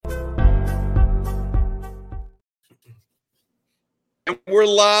We're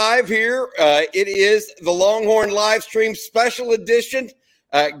live here. It is the Longhorn live stream special edition.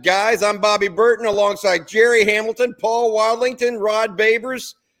 Guys, I'm Bobby Burton alongside Jerry Hamilton, Paul Wadlington, Rod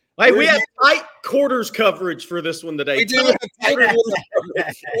Babers. Hey, we have tight quarters coverage for this one today. We do have tight quarters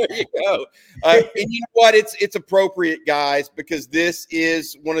coverage. There you go. And you know what? It's appropriate, guys, because this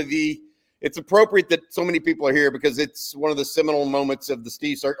is it's appropriate that so many people are here because it's one of the seminal moments of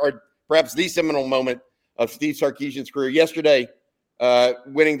or perhaps the seminal moment of Steve Sarkisian's career. Yesterday,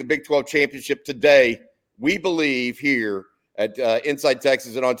 winning the Big 12 championship. Today, we believe here at Inside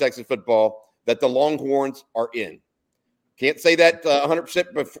Texas and on Texas football that the Longhorns are in. Can't say that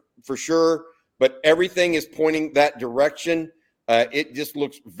 100% for sure, but everything is pointing that direction. It just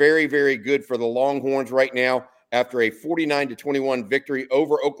looks very, very good for the Longhorns right now after a 49-21 victory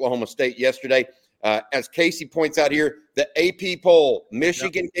over Oklahoma State yesterday. As Casey points out here, the AP poll,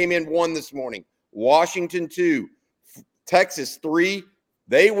 Michigan came in 1 this morning, Washington 2, Texas 3.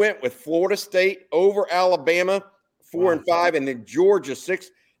 They went with Florida State over Alabama 4 and 5, and then Georgia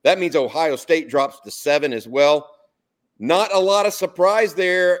 6. That means Ohio State drops to 7 as well. Not a lot of surprise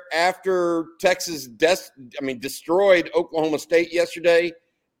there after Texas destroyed Oklahoma State yesterday,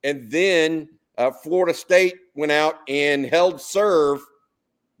 and then Florida State went out and held serve,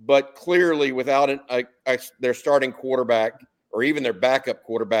 but clearly without their starting quarterback or even their backup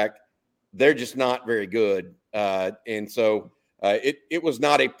quarterback, they're just not very good. And so it was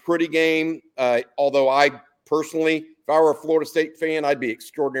not a pretty game, although I personally, if I were a Florida State fan, I'd be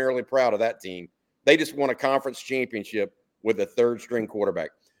extraordinarily proud of that team. They just won a conference championship with a third-string quarterback.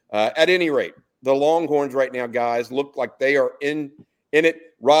 At any rate, the Longhorns right now, guys, look like they are in it.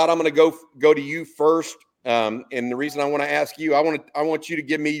 Rod, I'm going to go to you first. And the reason I want to ask you, I want you to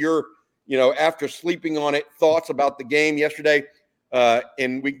give me your, after sleeping on it, thoughts about the game yesterday,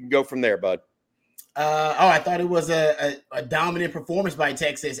 and we can go from there, bud. I thought it was a dominant performance by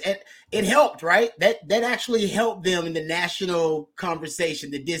Texas. It helped, right? That actually helped them in the national conversation,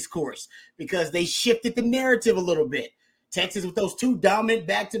 the discourse, because they shifted the narrative a little bit. Texas with those 2 dominant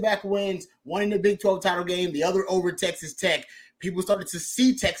back-to-back wins, one in the Big 12 title game, the other over Texas Tech. People started to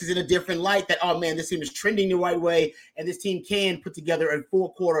see Texas in a different light that, oh, man, this team is trending the right way, and this team can put together a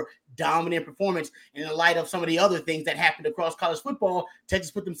 4-quarter dominant performance. In the light of some of the other things that happened across college football,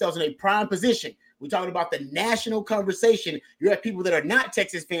 Texas put themselves in a prime position. We're talking about the national conversation. You have people that are not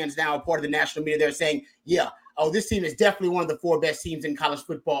Texas fans now, part of the national media, they're saying, this team is definitely one of the 4 best teams in college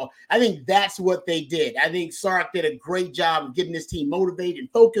football. I think that's what they did. I think Sark did a great job of getting this team motivated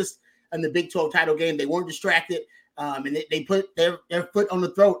and focused on the Big 12 title game. They weren't distracted, and they put their foot on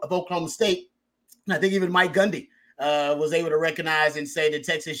the throat of Oklahoma State. And I think even Mike Gundy was able to recognize and say that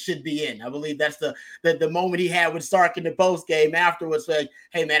Texas should be in. I believe that's the moment he had with Sark in the post game afterwards. Like,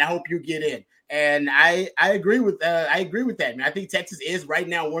 hey man, I hope you get in. And I agree with that. Man. I think Texas is right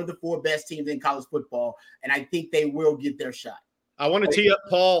now one of the 4 best teams in college football, and I think they will get their shot. I want to tee up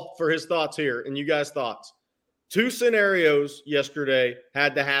Paul for his thoughts here, and you guys' thoughts. 2 scenarios yesterday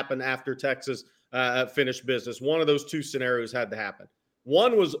had to happen after Texas finished business. One of those 2 scenarios had to happen.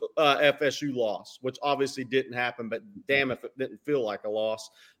 One was FSU loss, which obviously didn't happen, but damn if it didn't feel like a loss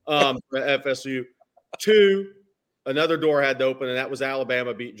for FSU. 2, another door had to open, and that was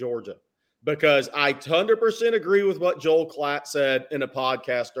Alabama beat Georgia. Because I 100% agree with what Joel Klatt said in a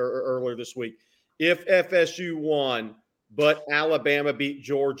podcast earlier this week. If FSU won, but Alabama beat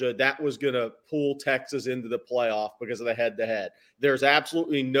Georgia, that was going to pull Texas into the playoff because of the head-to-head. There's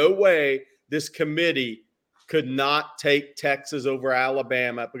absolutely no way this committee could not take Texas over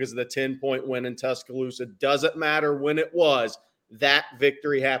Alabama because of the 10-point win in Tuscaloosa. Doesn't matter when it was. That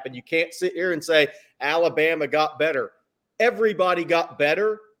victory happened. You can't sit here and say Alabama got better. Everybody got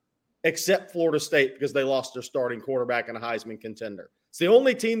better except Florida State because they lost their starting quarterback and a Heisman contender. It's the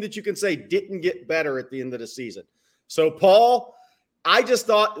only team that you can say didn't get better at the end of the season. So, Paul, I just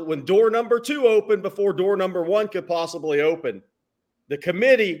thought when door number 2 opened before door number 1 could possibly open, the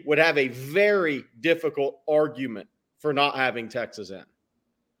committee would have a very difficult argument for not having Texas in.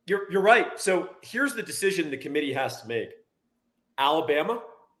 You're right. So here's the decision the committee has to make. Alabama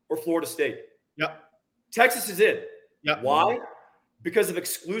or Florida State? Yep. Texas is in. Yep. Why? Because of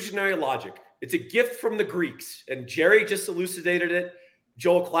exclusionary logic. It's a gift from the Greeks, and Jerry just elucidated it.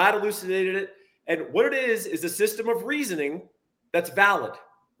 Joel Klatt elucidated it. And what it is a system of reasoning that's valid,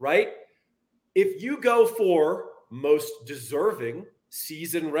 right? If you go for most deserving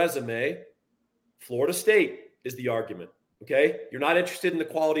season resume, Florida State is the argument, okay? You're not interested in the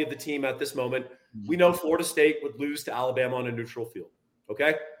quality of the team at this moment. We know Florida State would lose to Alabama on a neutral field,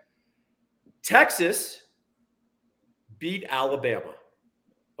 okay? Texas beat Alabama,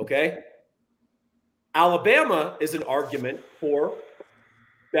 okay? Alabama is an argument for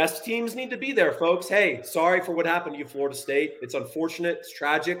best teams need to be there, folks. Hey, sorry for what happened to you, Florida State. It's unfortunate. It's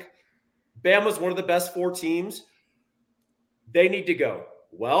tragic. Bama's one of the best 4 teams. They need to go.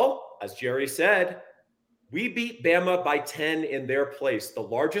 Well, as Jerry said, we beat Bama by 10 in their place, the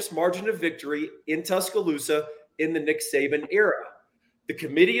largest margin of victory in Tuscaloosa in the Nick Saban era. The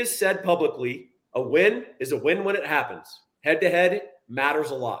committee has said publicly, a win is a win when it happens. Head-to-head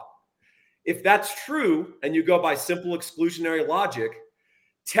matters a lot. If that's true, and you go by simple exclusionary logic,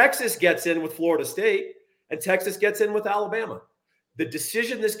 Texas gets in with Florida State, and Texas gets in with Alabama. The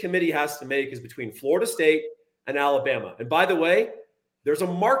decision this committee has to make is between Florida State and Alabama. And by the way, there's a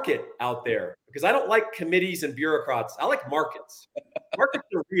market out there because I don't like committees and bureaucrats. I like markets. Markets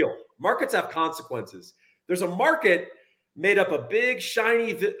are real. Markets have consequences. There's a market made up of big,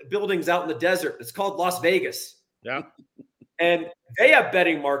 shiny buildings out in the desert. It's called Las Vegas. Yeah. And they have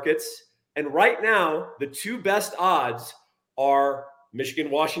betting markets. And right now, the 2 best odds are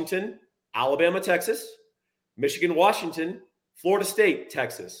Michigan, Washington, Alabama, Texas, Michigan, Washington, Florida State,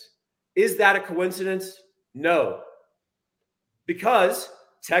 Texas. Is that a coincidence? No. Because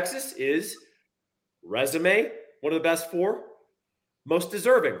Texas is resume, one of the best 4, most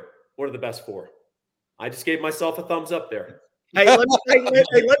deserving, one of the best 4. I just gave myself a thumbs up there. Hey, let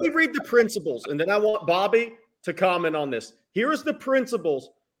me read the principles, and then I want Bobby to comment on this. Here is the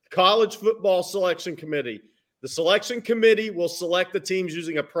principles. College Football Selection Committee. The selection committee will select the teams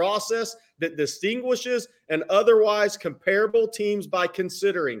using a process that distinguishes and otherwise comparable teams by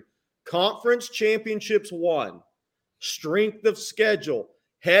considering conference championships won, strength of schedule,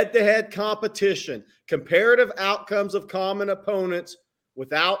 head-to-head competition, comparative outcomes of common opponents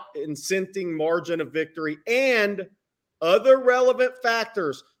without incenting margin of victory, and other relevant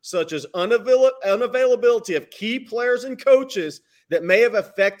factors such as unavailability of key players and coaches that may have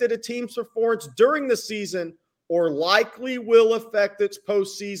affected a team's performance during the season or likely will affect its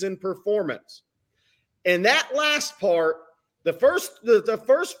postseason performance. And that last part, the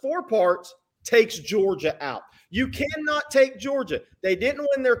first 4 parts takes Georgia out. You cannot take Georgia. They didn't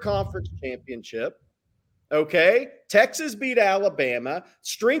win their conference championship. Okay. Texas beat Alabama.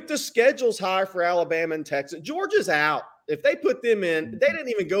 Strength of schedule's higher for Alabama and Texas. Georgia's out. If they put them in, they didn't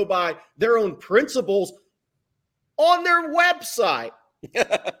even go by their own principles on their website.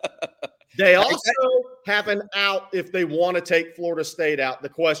 They also have an out if they want to take Florida State out. The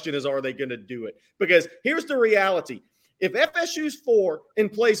question is, are they going to do it? Because here's the reality. If FSU's 4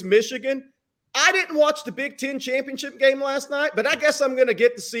 and plays Michigan, I didn't watch the Big Ten championship game last night, but I guess I'm going to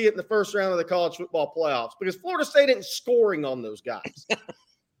get to see it in the first round of the college football playoffs because Florida State ain't scoring on those guys.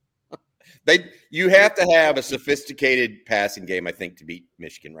 You have to have a sophisticated passing game, I think, to beat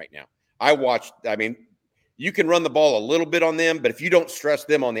Michigan right now. You can run the ball a little bit on them, but if you don't stress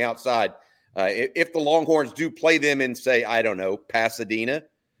them on the outside, if the Longhorns do play them in, say, I don't know, Pasadena,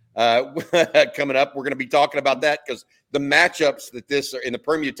 coming up, we're going to be talking about that because the matchups that this are in the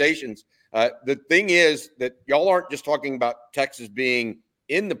permutations. The thing is that y'all aren't just talking about Texas being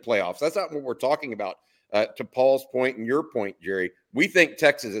in the playoffs. That's not what we're talking about. To Paul's point and your point, Jerry, we think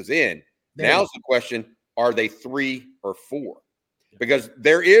Texas is in. Now's the question, are they 3 or 4? Because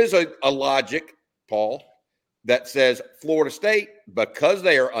there is a logic, Paul, that says Florida State, because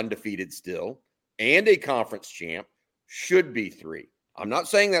they are undefeated still and a conference champ, should be 3. I'm not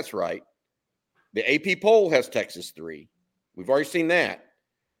saying that's right. The AP poll has Texas 3. We've already seen that.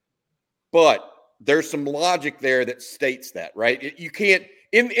 But there's some logic there that states that, right? You can't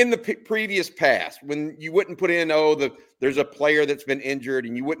in the previous past, when you wouldn't put in, there's a player that's been injured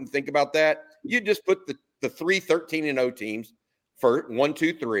and you wouldn't think about that. You just put the 3 13-0 teams for 1,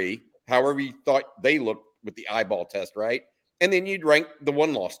 2, 3, however you thought they looked with the eyeball test, right? And then you'd rank the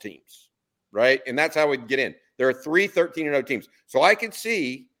 1-loss teams, right? And that's how we'd get in. There are 3 13-0 teams. So I could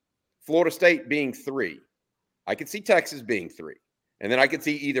see Florida State being 3. I could see Texas being 3. And then I could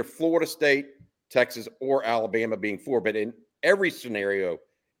see either Florida State, Texas, or Alabama being 4. But in every scenario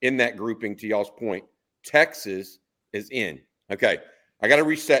in that grouping, to y'all's point, Texas is in. Okay, I got to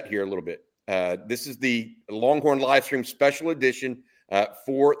reset here a little bit. This is the Longhorn live stream special edition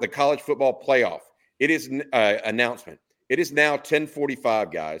for the college football playoff. It is announcement. It is now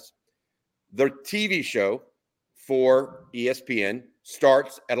 10:45, guys. The TV show for ESPN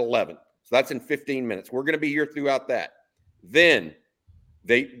starts at 11. So that's in 15 minutes. We're going to be here throughout that. Then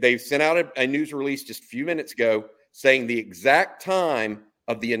they sent out a news release just a few minutes ago saying the exact time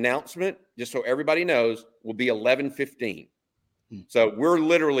of the announcement, just so everybody knows, will be 11:15. So we're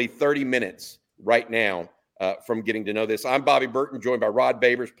literally 30 minutes right now from getting to know this. I'm Bobby Burton, joined by Rod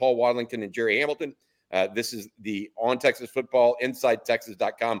Babers, Paul Wadlington, and Jerry Hamilton. This is the On Texas Football,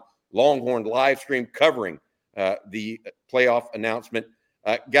 InsideTexas.com Longhorn live stream covering the playoff announcement.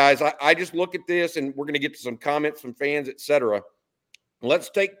 Guys, I just look at this, and we're going to get to some comments from fans, etc. Let's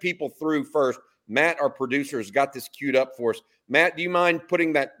take people through first. Matt, our producer, has got this queued up for us. Matt, do you mind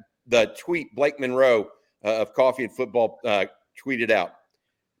putting the tweet Blake Monroe of Coffee and Football tweeted out?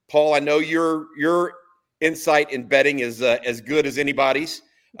 Paul, I know your insight in betting is as good as anybody's.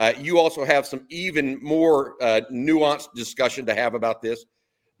 You also have some even more nuanced discussion to have about this.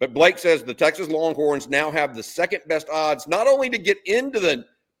 But Blake says the Texas Longhorns now have the second best odds, not only to get into the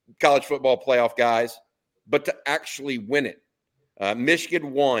college football playoff, guys, but to actually win it.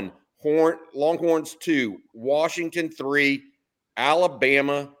 Michigan 1, Longhorns 2, Washington 3,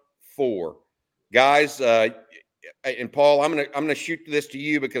 Alabama 4. Guys, and Paul, I'm gonna shoot this to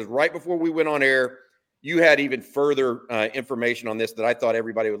you because right before we went on air, you had even further information on this that I thought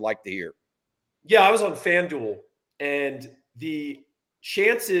everybody would like to hear. Yeah, I was on FanDuel, and the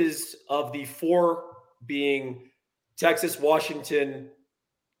chances of the 4 being Texas, Washington,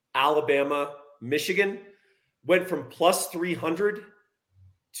 Alabama, Michigan went from plus 300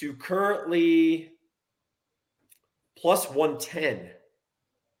 to currently plus 110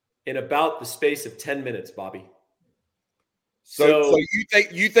 in about the space of 10 minutes, Bobby. So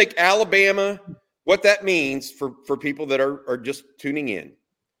you think Alabama, what that means for people that are just tuning in,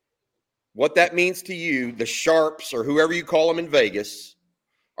 what that means to you, the Sharps or whoever you call them in Vegas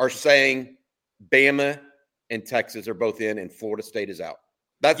are saying Bama and Texas are both in and Florida State is out.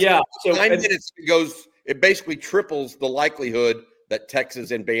 That's 9 minutes it basically triples the likelihood that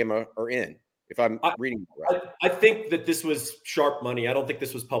Texas and Bama are in, if I'm reading it right. I think that this was sharp money. I don't think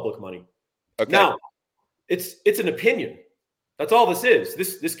this was public money. Okay. Now, it's an opinion. That's all this is.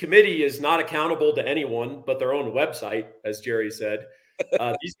 This committee is not accountable to anyone but their own website, as Jerry said.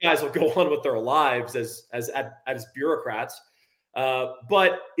 These guys will go on with their lives as bureaucrats.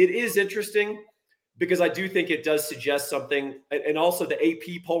 But it is interesting because I do think it does suggest something. And also the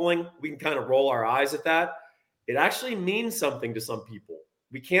AP polling, we can kind of roll our eyes at that. It actually means something to some people.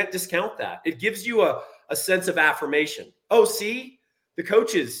 We can't discount that. It gives you a sense of affirmation. Oh, see, the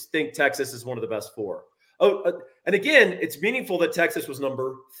coaches think Texas is one of the best 4. And again, it's meaningful that Texas was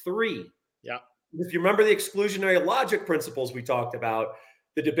number 3. Yeah. If you remember the exclusionary logic principles we talked about,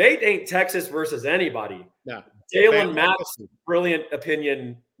 the debate ain't Texas versus anybody. No. Dalen Matt's brilliant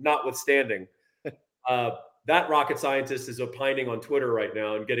opinion notwithstanding. That rocket scientist is opining on Twitter right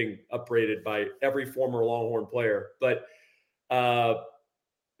now and getting upbraided by every former Longhorn player. But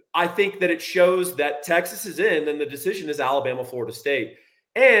I think that it shows that Texas is in, and the decision is Alabama, Florida State.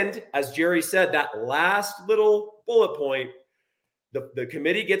 And as Jerry said, that last little bullet point, the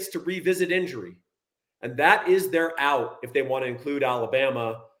committee gets to revisit injury. And that is their out if they want to include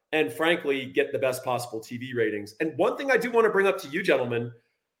Alabama and, frankly, get the best possible TV ratings. And one thing I do want to bring up to you, gentlemen,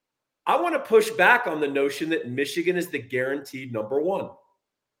 I want to push back on the notion that Michigan is the guaranteed number 1.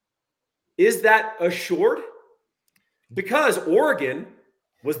 Is that assured? Because Oregon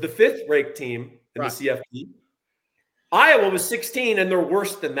was the 5th ranked team in the CFP. Iowa was 16, and they're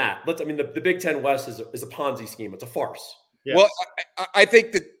worse than that. The Big Ten West is a Ponzi scheme. It's a farce. Yes. Well, I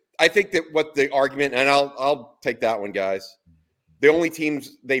think that what the argument, and I'll take that one, guys. The only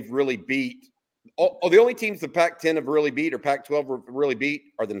teams they've really beat, the only teams the Pac-10 have really beat or Pac-12 have really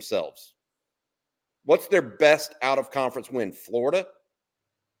beat are themselves. What's their best out-of-conference win? Florida?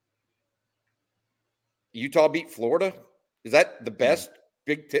 Utah beat Florida? Is that the best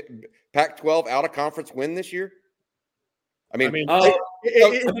Pac-12 out-of-conference win this year?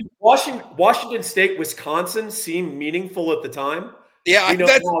 Washington State, Wisconsin seemed meaningful at the time. Yeah,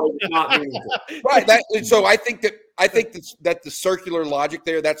 that's not meaningful. Right. So I think that the circular logic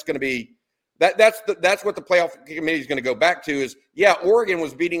there, that's going to be that's what the playoff committee is going to go back to is, yeah, Oregon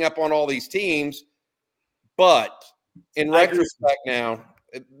was beating up on all these teams, but in retrospect now,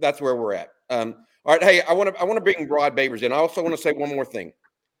 that's where we're at. All right, hey, I want to bring Rod Babers in. I also want to say one more thing.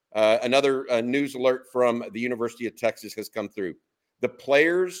 Another news alert from the University of Texas has come through. The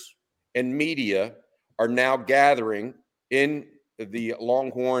players and media are now gathering in the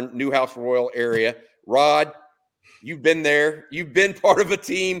Longhorn Newhouse Royal area. Rod, you've been there. You've been part of a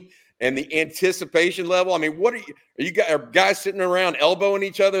team, and the anticipation level. I mean, what are guys sitting around elbowing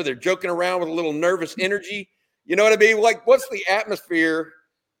each other? They're joking around with a little nervous energy. You know what I mean? Like, what's the atmosphere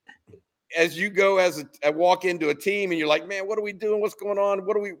as you go walk into a team and you're like, man, what are we doing? What's going on?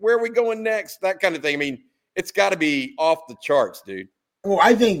 Where are we going next? That kind of thing. I mean, it's got to be off the charts, dude. Well,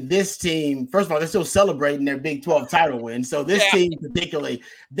 I think this team, first of all, they're still celebrating their Big 12 title win. So this team particularly,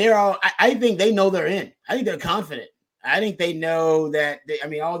 I think they know they're in. I think they're confident. I think they know that,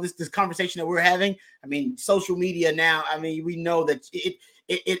 all this conversation that we're having, social media now, we know that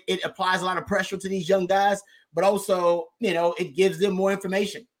it applies a lot of pressure to these young guys, but also, it gives them more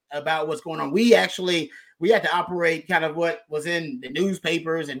information about what's going on. We had to operate kind of what was in the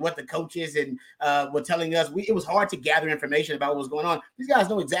newspapers and what the coaches and were telling us. It was hard to gather information about what was going on. These guys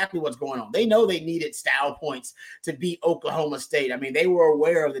know exactly what's going on. They know they needed style points to beat Oklahoma State. I mean, they were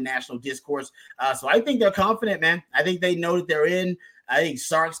aware of the national discourse. So I think they're confident, man. I think they know that they're in. I think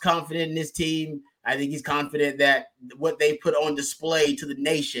Sark's confident in his team. I think he's confident that what they put on display to the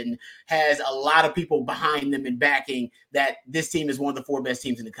nation has a lot of people behind them and backing that this team is one of the 4 best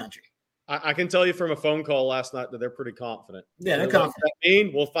teams in the country. I can tell you from a phone call last night that they're pretty confident. Yeah, they're confident. What that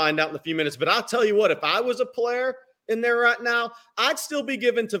mean? We'll find out in a few minutes. But I'll tell you what, if I was a player in there right now, I'd still be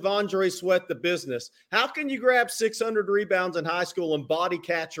giving Tavondre Sweat the business. How can you grab 600 rebounds in high school and body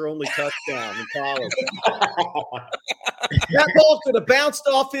catch your only touchdown in college? That ball could have bounced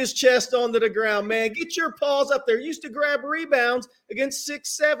off his chest onto the ground, man. Get your paws up there. You used to grab rebounds against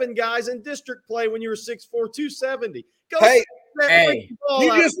 6'7" guys in district play when you were 6'4", 270. Go Hey,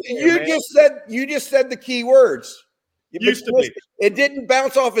 you just said the key words. Used to be. It didn't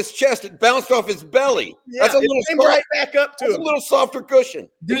bounce off his chest; it bounced off his belly. Yeah, That's a little came right back up to a little softer cushion.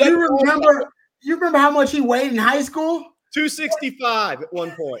 Do you remember? You remember how much he weighed in high school? 265 at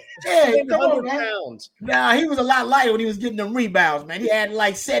one point. Yeah, 100 pounds. Nah, he was a lot lighter when he was getting them rebounds, man. He had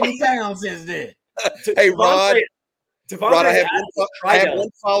like 70 pounds since then. Hey, Rod. Rod, I have one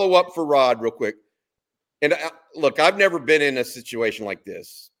follow-up for Rod real quick. And look, I've never been in a situation like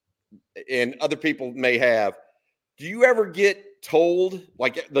this, and other people may have. Do you ever get told,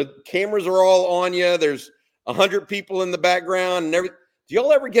 like the cameras are all on you, there's 100 people in the background, and everything? Do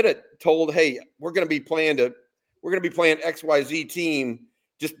y'all ever get told, hey, we're going to be playing XYZ team,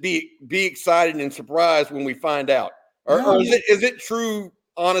 just be excited and surprised when we find out? Or is it true,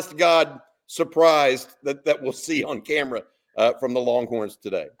 honest to God, surprised that we'll see on camera from the Longhorns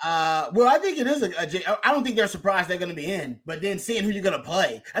today? Well, I think it is I don't think they're surprised they're going to be in, but then seeing who you're going to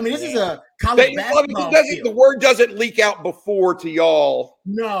play. I mean, this is a college basketball field. The word doesn't leak out before to y'all.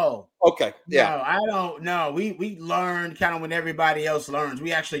 No. Okay. Yeah. No, I don't know. We learned kind of when everybody else learns.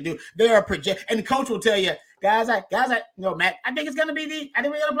 We actually do. There are and the coach will tell you, guys, Matt, I think it's going to be I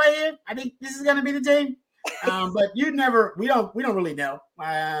think we're going to play here. I think this is going to be the team. But we don't really know.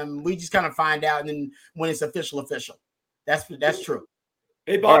 We just kind of find out, and then when it's official. That's true.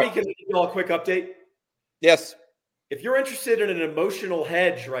 Hey, Bobby, Can I give you all a quick update? Yes. If you're interested in an emotional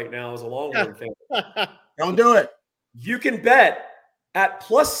hedge right now as a Longhorn fan, don't do it. You can bet at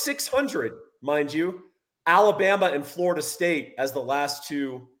plus 600, mind you, Alabama and Florida State as the last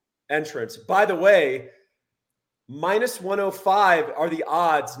 2 entrants. By the way, minus 105 are the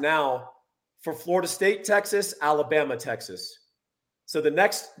odds now for Florida State, Texas, Alabama, Texas. So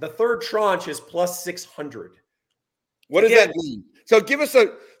the third tranche is plus 600. What does that mean? So give us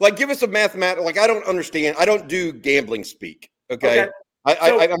a mathematical, I don't understand. I don't do gambling speak. Okay.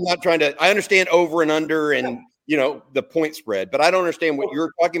 I'm not trying to, I understand over and under and, the point spread, but I don't understand what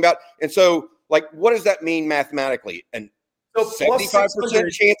you're talking about. And so what does that mean mathematically? And so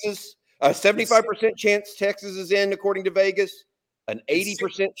 75% chances, 75% chance Texas is in according to Vegas, an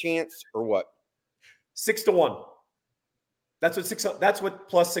 80% chance or what? 6-1. That's what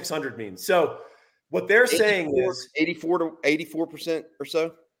plus 600 means. So what they're saying is 84% or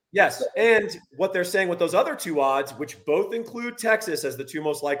so. Yes. And what they're saying with those other 2 odds, which both include Texas as the 2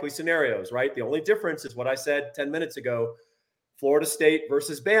 most likely scenarios, right? The only difference is what I said 10 minutes ago, Florida State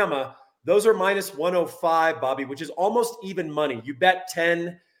versus Bama. Those are minus 105, Bobby, which is almost even money. You bet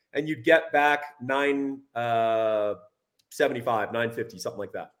 10 and you'd get back 975, 950, something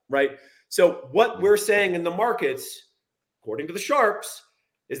like that, right? So what we're saying in the markets, according to the Sharps,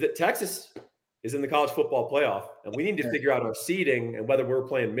 is that Texas is in the college football playoff, and we need to figure out our seeding and whether we're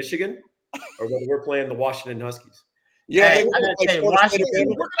playing Michigan or whether we're playing the Washington Huskies. Yeah,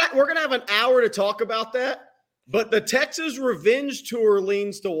 we're gonna have an hour to talk about that, but the Texas revenge tour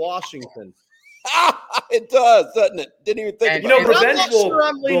leans to Washington. It does, doesn't it? Didn't even think. Revenge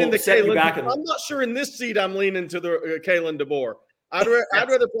will set you back. I'm not sure in this seat I'm leaning to the Kalen DeBoer. I'd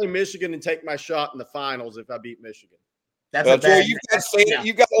rather play Michigan and take my shot in the finals if I beat Michigan.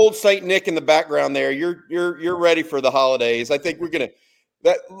 You've got old Saint Nick in the background there. You're ready for the holidays. I think we're gonna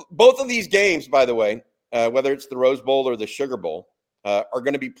both of these games, by the way, whether it's the Rose Bowl or the Sugar Bowl, are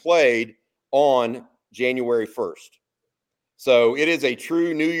going to be played on January 1st. So it is a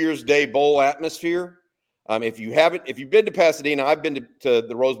true New Year's Day bowl atmosphere. If you've been to Pasadena, I've been to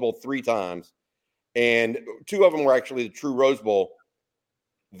the Rose Bowl 3 times, and 2 of them were actually the true Rose Bowl.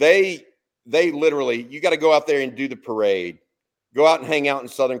 They literally, you got to go out there and do the parade, go out and hang out in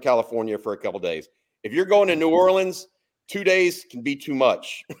Southern California for a couple days. If you're going to New Orleans, 2 days can be too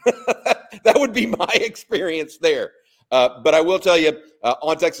much. That would be my experience there. But I will tell you,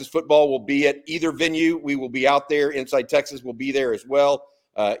 On Texas Football will be at either venue. We will be out there. Inside Texas will be there as well,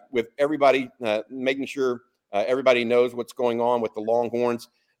 with everybody, making sure everybody knows what's going on with the Longhorns.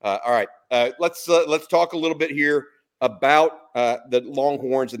 All right, let's talk a little bit here about the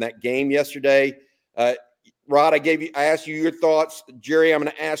Longhorns in that game yesterday. Rod, I asked you your thoughts. Jerry, I'm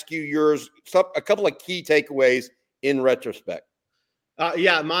going to ask you yours. A couple of key takeaways in retrospect.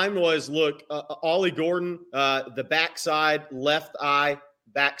 Yeah, mine was, look, Ollie Gordon, the backside, left eye,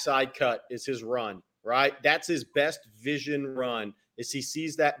 backside cut is his run, right? That's his best vision run, is he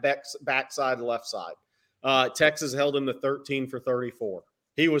sees that backside, left side. Texas held him to 13 for 34.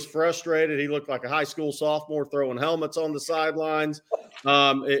 He was frustrated. He looked like a high school sophomore throwing helmets on the sidelines.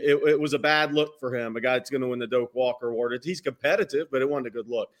 It was a bad look for him, a guy that's going to win the Doak Walker Award. He's competitive, but it wasn't a good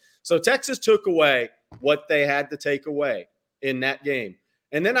look. So Texas took away what they had to take away in that game.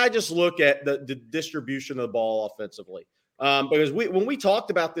 And then I just look at the distribution of the ball offensively. Because when we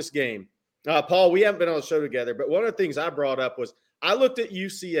talked about this game, Paul, we haven't been on the show together, but one of the things I brought up was I looked at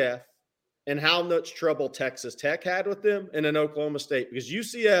UCF and how much trouble Texas Tech had with them, and then Oklahoma State, because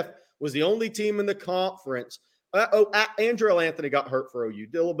UCF was the only team in the conference. Andrew Anthony got hurt for OU.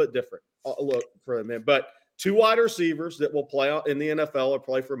 Did a little bit different look for him. But 2 wide receivers that will play in the NFL or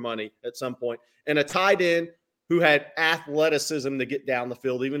play for money at some point, and a tight end who had athleticism to get down the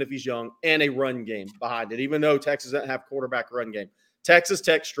field, even if he's young, and a run game behind it, even though Texas doesn't have quarterback run game. Texas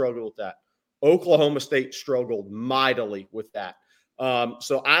Tech struggled with that. Oklahoma State struggled mightily with that.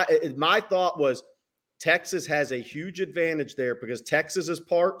 So my thought was Texas has a huge advantage there because Texas's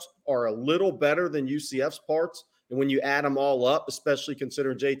parts are a little better than UCF's parts. And when you add them all up, especially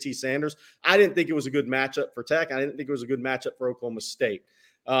considering JT Sanders, I didn't think it was a good matchup for Tech. I didn't think it was a good matchup for Oklahoma State.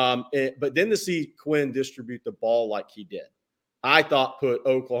 But then to see Quinn distribute the ball like he did, I thought put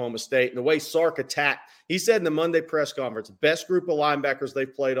Oklahoma State, and the way Sark attacked, he said in the Monday press conference, best group of linebackers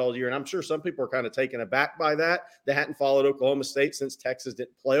they've played all year. And I'm sure some people are kind of taken aback by that. They hadn't followed Oklahoma State since Texas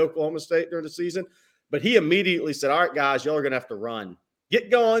didn't play Oklahoma State during the season. But he immediately said, all right, guys, y'all are going to have to run.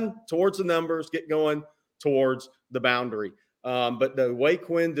 Get going towards the numbers. Get going towards the boundary. But the way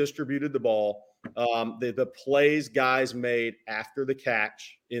Quinn distributed the ball, the plays guys made after the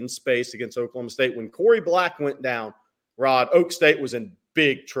catch in space against Oklahoma State, when Corey Black went down, Rod, Oak State was in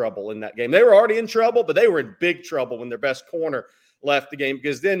big trouble in that game. They were already in trouble, but they were in big trouble when their best corner left the game,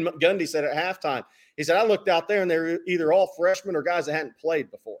 because then Gundy said at halftime, he said, I looked out there and they were either all freshmen or guys that hadn't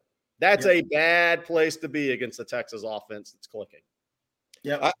played before. That's a bad place to be against the Texas offense that's clicking.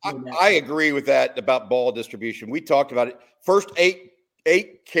 Yeah, I agree with that about ball distribution. We talked about it. First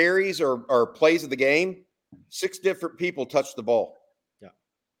eight carries or plays of the game, 6 different people touched the ball. Yeah,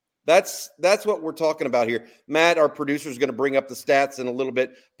 that's what we're talking about here. Matt, our producer, is going to bring up the stats in a little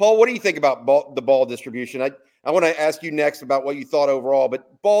bit. Paul, what do you think about the ball distribution? I want to ask you next about what you thought overall,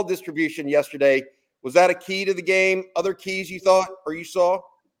 but ball distribution yesterday, was that a key to the game? Other keys you thought or you saw?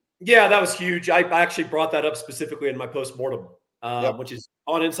 Yeah, that was huge. I actually brought that up specifically in my postmortem, which is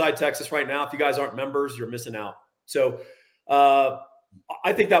on Inside Texas right now. If you guys aren't members, you're missing out. So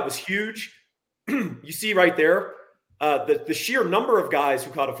I think that was huge. You see right there, the sheer number of guys who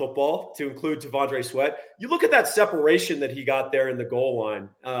caught a football, to include T'Vondre Sweat. You look at that separation that he got there in the goal line.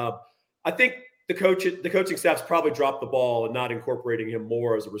 I think the coaching staff's probably dropped the ball and not incorporating him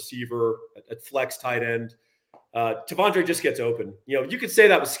more as a receiver, at flex tight end. T'Vondre just gets open. You could say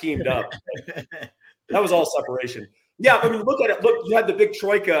that was schemed up. That was all separation. Yeah, I mean, look at it. Look, you had the big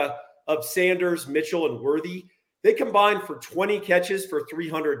troika of Sanders, Mitchell, and Worthy. They combined for 20 catches for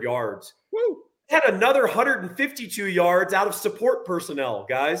 300 yards. Woo! They had another 152 yards out of support personnel,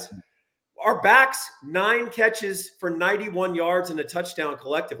 guys. Our backs, 9 catches for 91 yards and a touchdown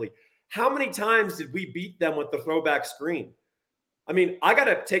collectively. How many times did we beat them with the throwback screen? I mean, I got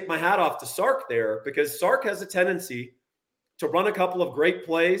to take my hat off to Sark there, because Sark has a tendency to run a couple of great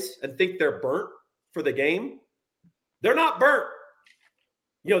plays and think they're burnt for the game. They're not burnt.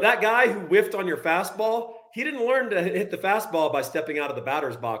 That guy who whiffed on your fastball, he didn't learn to hit the fastball by stepping out of the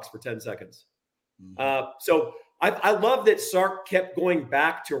batter's box for 10 seconds. So I love that Sark kept going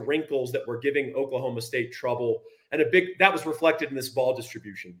back to wrinkles that were giving Oklahoma State trouble. And that was reflected in this ball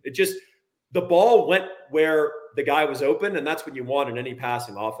distribution. The ball went where the guy was open, and that's what you want in any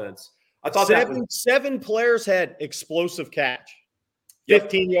passing offense. I thought seven players had explosive catch,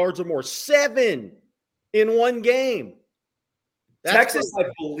 15 yards or more. 7 in one game. Texas, I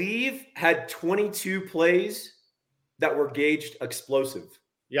believe, had 22 plays that were gauged explosive.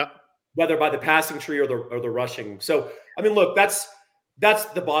 Yep. Whether by the passing tree or the rushing. So, I mean, look, that's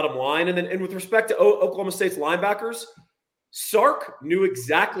the bottom line. And with respect to Oklahoma State's linebackers, Sark knew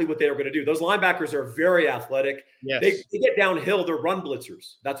exactly what they were going to do. Those linebackers are very athletic. Yes. They get downhill. They're run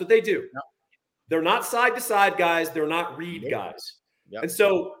blitzers. That's what they do. Yep. They're not side-to-side guys. They're not read guys. Yep. And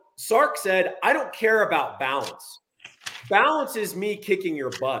so Sark said, I don't care about balance. Balance is me kicking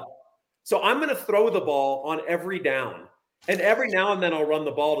your butt. So I'm going to throw the ball on every down. And every now and then I'll run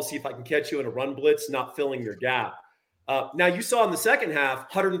the ball to see if I can catch you in a run blitz, not filling your gap. Now, you saw in the second half,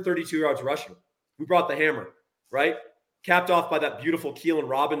 132 yards rushing. We brought the hammer, right? Capped off by that beautiful Keelan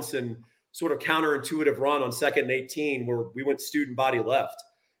Robinson sort of counterintuitive run on 2nd and 18 where we went student body left.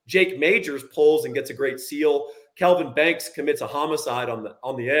 Jake Majors pulls and gets a great seal. Kelvin Banks commits a homicide on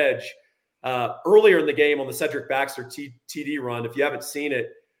the edge. Earlier in the game on the Cedric Baxter TD run, if you haven't seen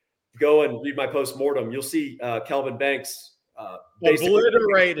it, go and read my postmortem. You'll see Kelvin Banks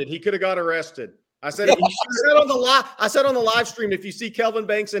obliterated. He could have got arrested. I said on the live stream, if you see Kelvin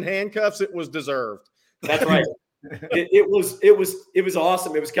Banks in handcuffs, it was deserved. That's right. It was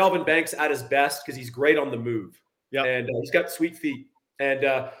awesome. It was Kelvin Banks at his best because he's great on the move. Yeah, and he's got sweet feet. And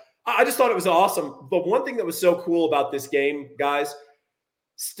I just thought it was awesome. But one thing that was so cool about this game, guys,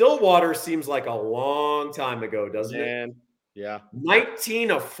 Stillwater seems like a long time ago, doesn't it? Yeah.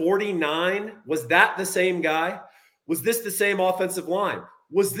 19 of 49. Was that the same guy? Was this the same offensive line?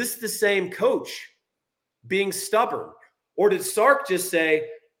 Was this the same coach being stubborn? Or did Sark just say,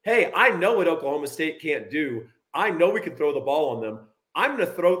 hey, I know what Oklahoma State can't do. I know we can throw the ball on them. We're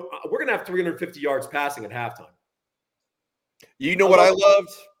going to have 350 yards passing at halftime. You know what I loved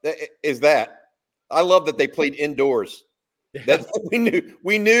is that I love that they played indoors. That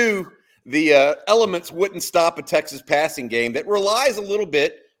we knew the elements wouldn't stop a Texas passing game that relies a little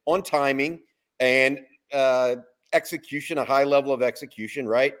bit on timing and execution, a high level of execution,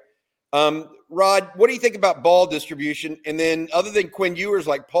 right? Rod, what do you think about ball distribution? And then other than Quinn Ewers,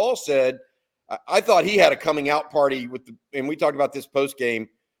 like Paul said, I thought he had a coming out party and we talked about this post game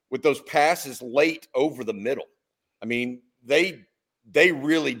with those passes late over the middle. I mean, they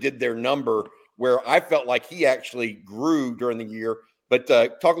really did their number where I felt like he actually grew during the year. But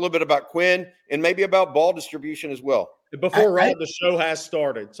talk a little bit about Quinn and maybe about ball distribution as well. Before Rod, the show has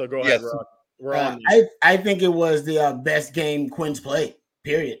started. So go ahead, Rod. We're on. I think it was the best game Quinn's played,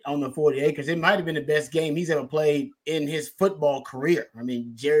 period, on the 40 acres. It might have been the best game he's ever played in his football career. I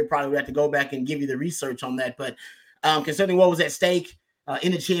mean, Jerry probably would have to go back and give you the research on that. But considering what was at stake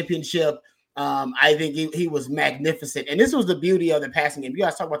in the championship, I think he was magnificent. And this was the beauty of the passing game. You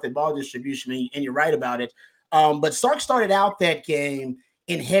guys talk about the ball distribution, and you're right about it. But Sark started out that game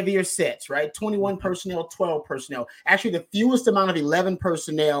in heavier sets, right? 21 personnel, 12 personnel. Actually, the fewest amount of 11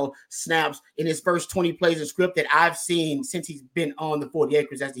 personnel snaps in his first 20 plays of script that I've seen since he's been on the 40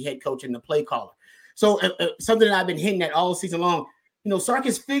 acres as the head coach and the play caller. So something that I've been hitting at all season long, Sark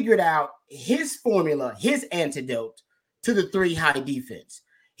has figured out his formula, his antidote to the 3-high defense.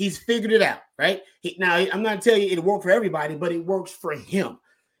 He's figured it out, right? Now, I'm not telling you it worked for everybody, but it works for him.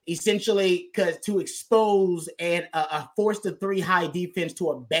 Essentially, because to expose and force the 3-high defense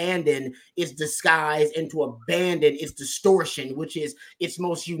to abandon its disguise and to abandon its distortion, which is its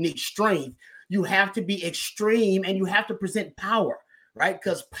most unique strength, you have to be extreme and you have to present power, right?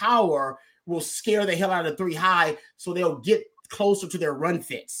 Because power will scare the hell out of the 3-high so they'll get closer to their run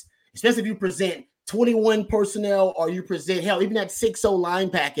fits, especially if you present 21 personnel or you present, hell, even that 6-0 line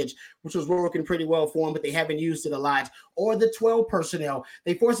package, which was working pretty well for them, but they haven't used it a lot, or the 12 personnel,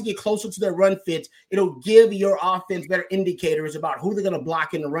 they force to get closer to their run fits. It'll give your offense better indicators about who they're going to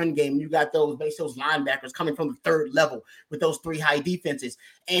block in the run game. You got those linebackers coming from the third level with those 3-high defenses.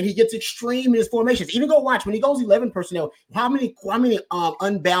 And he gets extreme in his formations. Even go watch when he goes 11 personnel, how many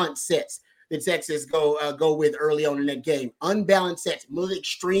unbalanced sets that Texas go with early on in that game. Unbalanced sets, a little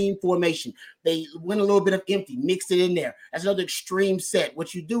extreme formation. They went a little bit of empty, mixed it in there. That's another extreme set.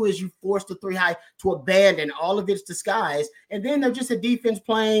 What you do is you force the 3-high to abandon all of its disguise, and then they're just a defense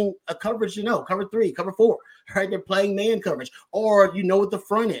playing a coverage, cover 3, cover 4, right? They're playing man coverage, or what the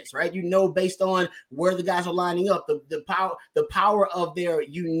front is, right? Based on where the guys are lining up, the power of their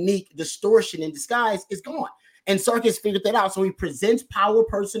unique distortion and disguise is gone. And Sark has figured that out. So he presents power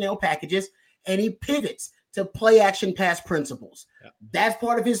personnel packages and he pivots to play action pass principles. Yeah. That's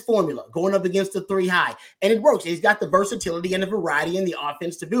part of his formula, going up against the 3-high. And it works. He's got the versatility and the variety in the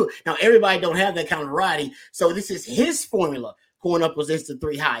offense to do it. Now, everybody don't have that kind of variety. So this is his formula going up against the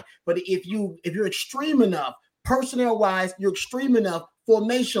 3-high. But if you're extreme enough, personnel-wise, you're extreme enough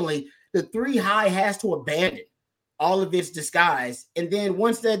formationally, the 3-high has to abandon all of its disguise. And then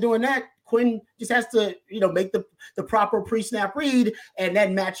once they're doing that, Quinn just has to, make the proper pre-snap read and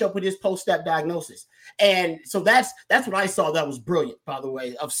then match up with his post-snap diagnosis. And so that's what I saw that was brilliant, by the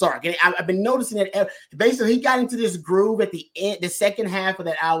way, of Sark. And I've been noticing that basically he got into this groove at the end, the second half of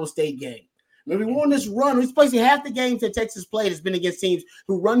that Iowa State game. Maybe we won this run. He's basically half the games that Texas played has been against teams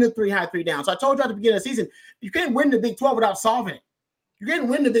who run the 3 high, 3 down. So I told you at the beginning of the season, you can't win the Big 12 without solving it. You can't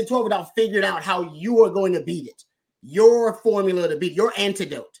win the Big 12 without figuring out how you are going to beat it. Your formula to beat, your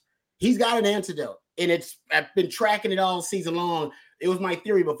antidote. He's got an antidote. And I've been tracking it all season long. It was my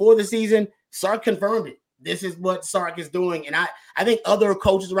theory before the season. Sark confirmed it. This is what Sark is doing. And I think other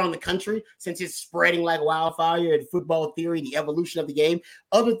coaches around the country, since it's spreading like wildfire in football theory, the evolution of the game,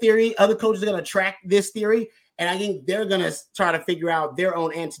 other coaches are going to track this theory. And I think they're going to try to figure out their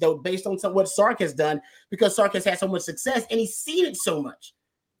own antidote based on what Sark has done, because Sark has had so much success and he's seen it so much.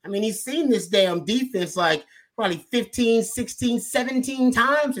 I mean, he's seen this damn defense like probably 15, 16, 17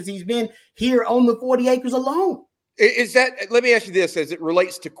 times since he's been here on the 40 acres alone. Let me ask you this as it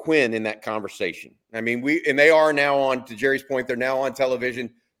relates to Quinn in that conversation. I mean, they are now on, to Jerry's point, they're now on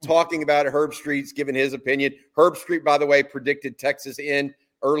television talking about it. Herb Street's given his opinion. Herb Street, by the way, predicted Texas in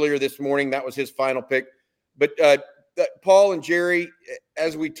earlier this morning. That was his final pick. But Paul and Jerry,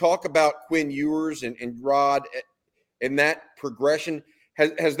 as we talk about Quinn Ewers and Rod and that progression,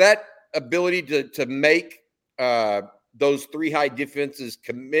 has that ability to make those 3 high defenses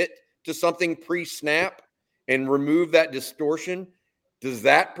commit to something pre-snap and remove that distortion, does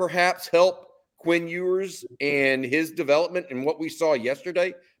that perhaps help Quinn Ewers and his development and what we saw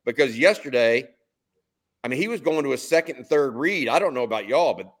yesterday? Because yesterday, I mean, he was going to a second and third read. I don't know about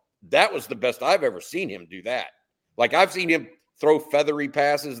y'all, but that was the best I've ever seen him do that. Like, I've seen him throw feathery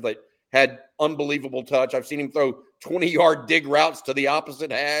passes that had unbelievable touch. I've seen him throw 20-yard dig routes to the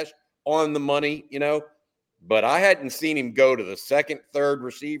opposite hash on the money, but I hadn't seen him go to the second, third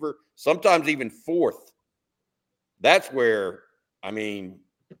receiver, sometimes even fourth. That's where, I mean,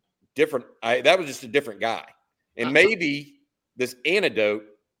 that was just a different guy. And maybe this antidote,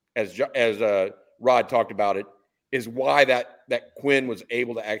 as Rod talked about it, is why that Quinn was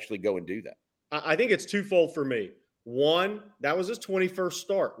able to actually go and do that. I think it's twofold for me. One, that was his 21st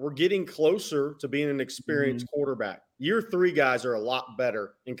start. We're getting closer to being an experienced quarterback. Year 3 guys are a lot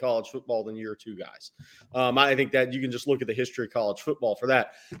better in college football than year 2 guys. I think that you can just look at the history of college football for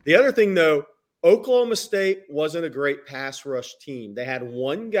that. The other thing, though, Oklahoma State wasn't a great pass rush team. They had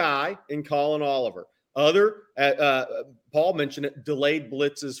one guy in Colin Oliver. Paul mentioned it, delayed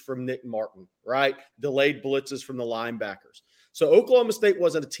blitzes from Nick Martin, right? Delayed blitzes from the linebackers. So Oklahoma State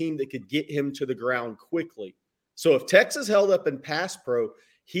wasn't a team that could get him to the ground quickly. So if Texas held up in pass pro,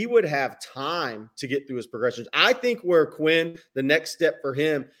 he would have time to get through his progressions. I think where Quinn, the next step for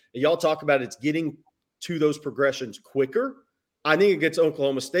him, and y'all talk about it's getting to those progressions quicker. I think against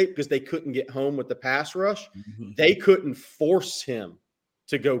Oklahoma State, because they couldn't get home with the pass rush, they couldn't force him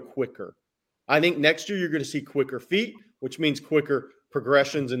to go quicker. I think next year you're going to see quicker feet, which means quicker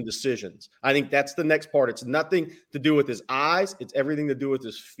progressions and decisions. I think that's the next part. It's nothing to do with his eyes. It's everything to do with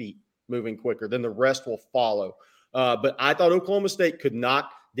his feet moving quicker. Then the rest will follow. But I thought Oklahoma State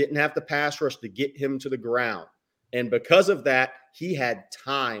didn't have the pass rush to get him to the ground. And because of that, he had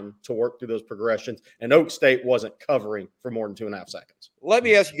time to work through those progressions, and Oak State wasn't covering for more than 2.5 seconds. Let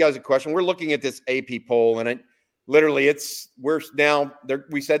me ask you guys a question. We're looking at this AP poll, and we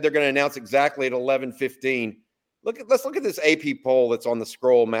said they're going to announce exactly at 11:15. Let's look at this AP poll that's on the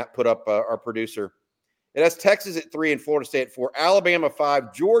scroll Matt put up, our producer. It has Texas at 3 and Florida State at 4, Alabama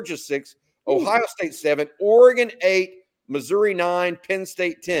 5, Georgia 6, Ohio State 7, Oregon 8, Missouri 9, Penn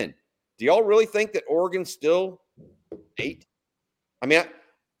State 10. Do y'all really think that Oregon's still 8? I mean,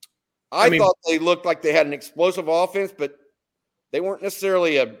 I thought they looked like they had an explosive offense, but they weren't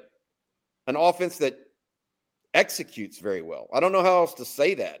necessarily an offense that executes very well. I don't know how else to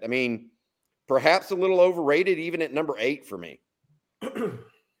say that. I mean, perhaps a little overrated even at number 8 for me.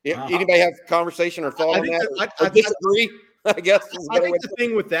 Anybody have a conversation or thought on that? I disagree, I guess. I think the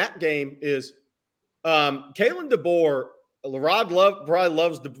thing with that game is Kalen DeBoer, Rod probably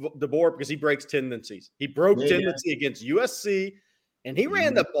loves DeBoer because he breaks tendencies. He broke tendency against USC, and he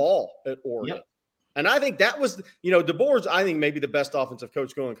ran the ball at Oregon. Yep. And I think that was, DeBoer's, I think, maybe the best offensive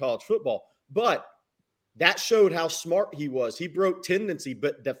coach going in college football. But that showed how smart he was. He broke tendency.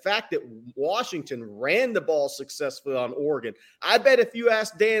 But the fact that Washington ran the ball successfully on Oregon, I bet if you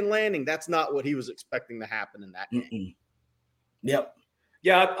ask Dan Lanning, that's not what he was expecting to happen in that game. Yep.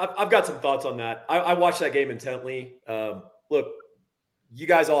 Yeah, I've got some thoughts on that. I watched that game intently. Look, you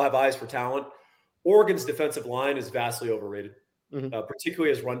guys all have eyes for talent. Oregon's defensive line is vastly overrated,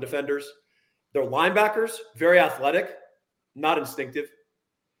 particularly as run defenders. Their linebackers, very athletic, not instinctive.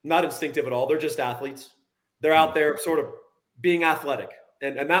 Not instinctive at all. They're just athletes. They're out there sort of being athletic.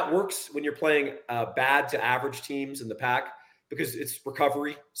 And that works when you're playing bad to average teams in the pack because it's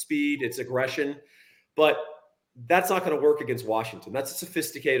recovery, speed, it's aggression. But that's not going to work against Washington. That's a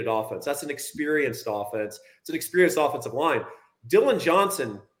sophisticated offense. That's an experienced offense. It's an experienced offensive line. Dylan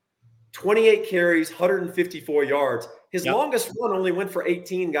Johnson, 28 carries, 154 yards. His longest run only went for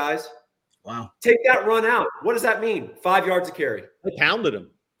 18, guys. Wow. Take that run out. What does that mean? 5 yards a carry. They pounded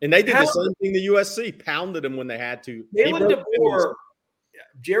him. And they did the same thing to USC, pounded him when they had to. Jalen DeBoer,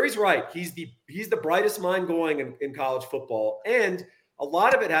 Jerry's right. He's the brightest mind going in college football. And a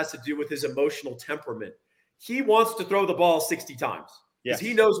lot of it has to do with his emotional temperament. He wants to throw the ball 60 times because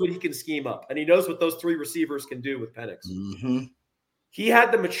he knows what he can scheme up. And he knows what those three receivers can do with Penix. Mm-hmm. He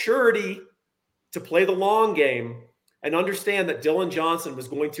had the maturity to play the long game and understand that Dylan Johnson was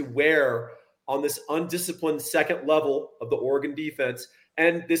going to wear on this undisciplined second level of the Oregon defense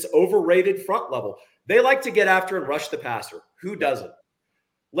and this overrated front level. They like to get after and rush the passer. Who doesn't?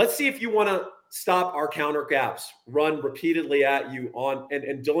 Let's see if you want to stop our counter gaps, run repeatedly at you on,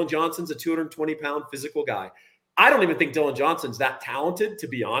 and Dylan Johnson's a 220-pound physical guy. I don't even think Dylan Johnson's that talented, to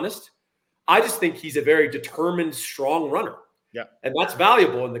be honest. I just think he's a very determined, strong runner. Yeah. And that's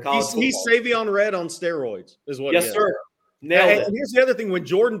valuable in the college football. He's Savion Red on steroids is what yes, he is. Sir. Nailed it. And here's the other thing. When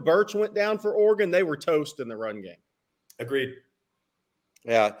Jordan Birch went down for Oregon, they were toast in the run game. Agreed.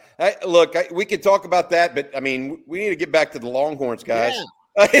 Yeah. We could talk about that, but, I mean, we need to get back to the Longhorns, guys. Yeah.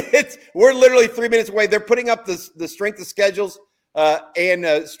 We're literally 3 minutes away. They're putting up the strength of schedules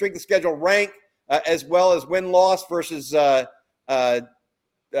and strength of schedule rank as well as win-loss versus top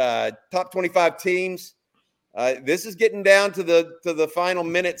 25 teams. This is getting down to the final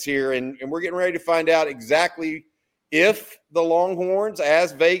minutes here, and we're getting ready to find out exactly if the Longhorns,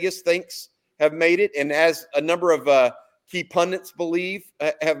 as Vegas thinks, have made it, and as a number of key pundits believe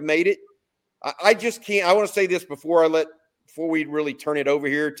have made it. I just can't. I want to say this before we really turn it over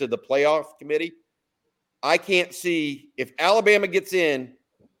here to the playoff committee. I can't see if Alabama gets in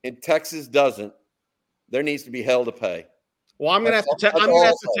and Texas doesn't, there needs to be hell to pay. Well, I'm going to have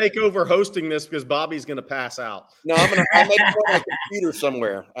to take over hosting this because Bobby's going to pass out. No, I'll make it on my computer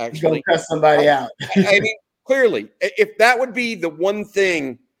somewhere, actually. Go cut somebody out. I mean, clearly, if that would be the one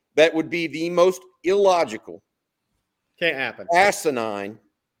thing that would be the most illogical, can't happen, asinine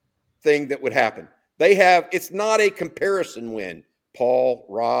thing that would happen. It's not a comparison win, Paul,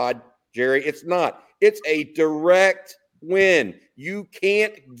 Rod, Jerry. It's not. It's a direct win. You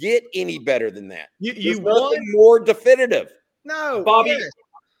can't get any better than that. You won more definitive. No, Bobby. Yeah.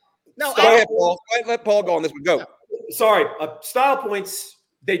 No, go ahead, Paul. Let Paul go on this one. Go. Sorry. Style points,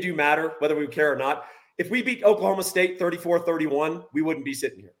 they do matter, whether we care or not. If we beat Oklahoma State 34-31, we wouldn't be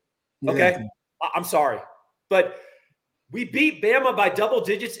sitting here. Okay? Yeah. I'm sorry. But we beat Bama by double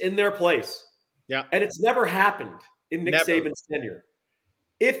digits in their place. Yeah. And it's never happened in Nick Saban's tenure.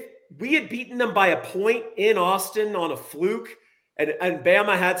 If we had beaten them by a point in Austin on a fluke and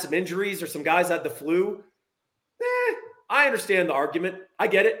Bama had some injuries or some guys had the flu, I understand the argument. I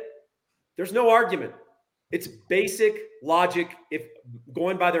get it. There's no argument. It's basic logic if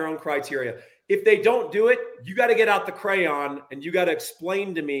going by their own criteria. If they don't do it, you got to get out the crayon and you got to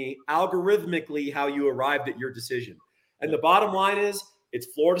explain to me algorithmically how you arrived at your decision. And the bottom line is it's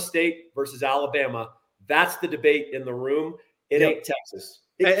Florida State versus Alabama. That's the debate in the room. It ain't Texas.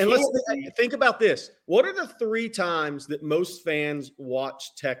 And let's think about this. What are the 3 times that most fans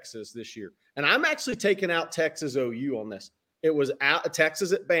watch Texas this year? And I'm actually taking out Texas OU on this. It was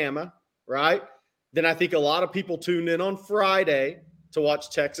Texas at Bama, right? Then I think a lot of people tuned in on Friday to watch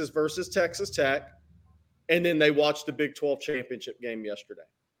Texas versus Texas Tech. And then they watched the Big 12 championship game yesterday.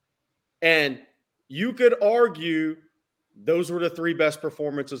 And you could argue those were the 3 best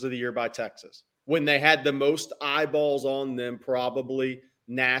performances of the year by Texas when they had the most eyeballs on them, probably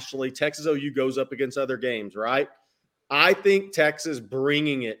nationally. Texas OU goes up against other games, right? I think Texas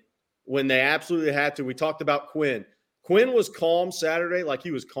bringing it when they absolutely had to. We talked about Quinn. Quinn was calm Saturday like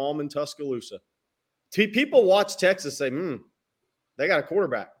he was calm in Tuscaloosa. People watch Texas say, they got a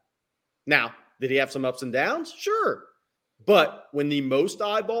quarterback. Now, did he have some ups and downs? Sure. But when the most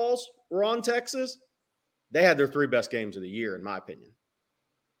eyeballs were on Texas, they had their 3 best games of the year, in my opinion.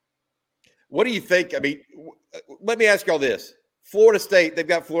 What do you think? I mean, let me ask y'all this. Florida State, they've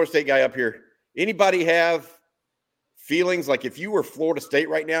got Florida State guy up here. Anybody have feelings like if you were Florida State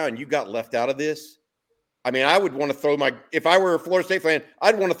right now and you got left out of this? I mean, I would want to if I were a Florida State fan,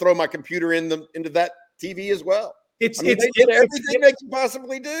 I'd want to throw my computer into that TV as well. They did everything they could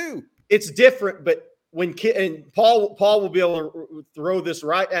possibly do. It's different, but and Paul will be able to throw this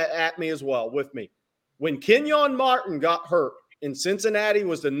right at me as well with me. When Kenyon Martin got hurt and Cincinnati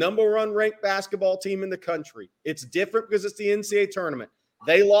was the number one ranked basketball team in the country. It's different because it's the NCAA tournament.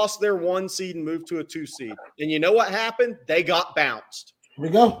 They lost their 1 seed and moved to a 2 seed. And you know what happened? They got bounced. Here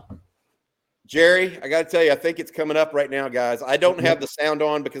we go. Jerry, I got to tell you, I think it's coming up right now, guys. I don't have the sound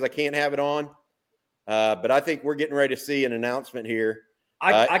on because I can't have it on, but I think we're getting ready to see an announcement here.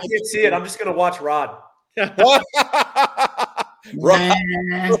 I can't see it. I'm just going to watch Rod. Rod,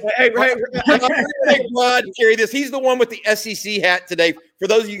 Rod, carry this. He's the one with the SEC hat today. For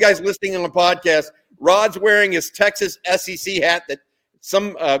those of you guys listening on the podcast, Rod's wearing his Texas SEC hat that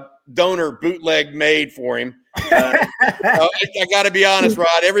some donor bootleg made for him. I got to be honest,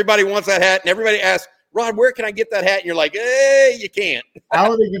 Rod. Everybody wants that hat, and everybody asks, Rod, where can I get that hat? And you're like, hey, you can't. I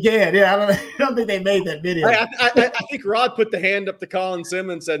don't think you can. Yeah, I don't think they made that video. I think Rod put the hand up to Colin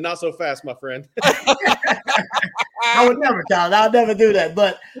Simmons and said, not so fast, my friend. I would never, Colin. I'll never do that.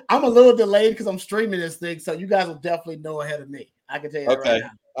 But I'm a little delayed because I'm streaming this thing, so you guys will definitely know ahead of me. I can tell you that right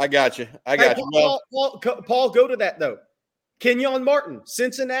now. I got you. Paul, go to that, though. Kenyon Martin,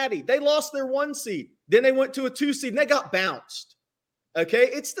 Cincinnati. They lost their 1 seed. Then they went to a 2 seed, and they got bounced. Okay,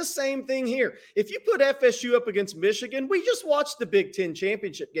 it's the same thing here. If you put FSU up against Michigan, we just watched the Big Ten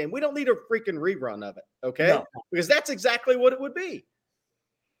championship game. We don't need a freaking rerun of it, okay? No. Because that's exactly what it would be.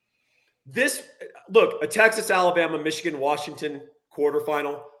 Look, a Texas, Alabama, Michigan, Washington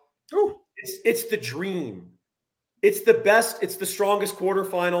quarterfinal. Ooh. It's the dream. It's the best. It's the strongest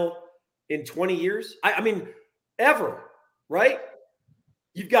quarterfinal in 20 years. I mean, ever, right?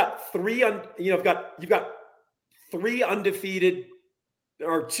 You've got you've got 3 undefeated.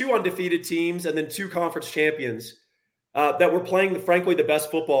 Or 2 undefeated teams and then 2 conference champions that were playing, frankly, the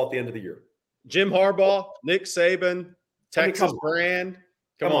best football at the end of the year. Jim Harbaugh, Nick Saban, Texas brand.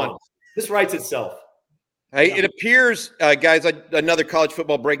 Come on. This writes itself. Hey, it appears, guys, another college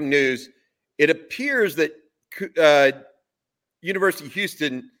football breaking news. It appears that University of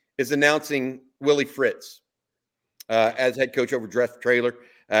Houston is announcing Willie Fritz as head coach over Jeff Traylor.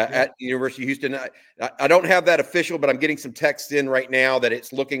 At the University of Houston. I don't have that official, but I'm getting some texts in right now that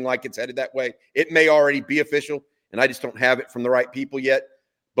it's looking like it's headed that way. It may already be official, and I just don't have it from the right people yet.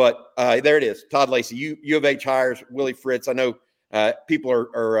 But there it is. Todd Lacey, U of H hires Willie Fritz. I know people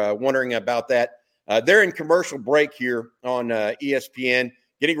are wondering about that. They're in commercial break here on ESPN,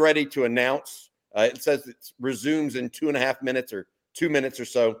 getting ready to announce. It says it resumes in 2.5 minutes or 2 minutes or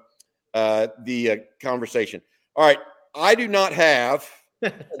so, the conversation. All right. I do not have –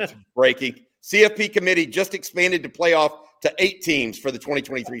 breaking. CFP committee just expanded to playoff to 8 teams for the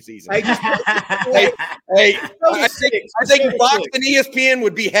 2023 season. I think Fox and ESPN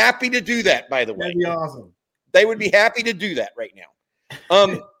would be happy to do that, by the way. That'd be awesome. They would be happy to do that right now.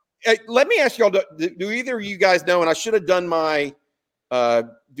 Let me ask y'all, do either of you guys know, and I should have done my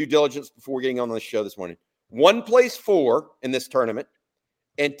due diligence before getting on the show this morning. 1 plays 4 in this tournament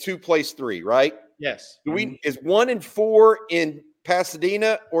and 2 plays 3, right? Yes. Is 1 and 4 in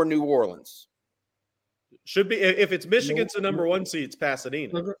Pasadena or New Orleans? Should be. If it's Michigan's the number 1 seed, it's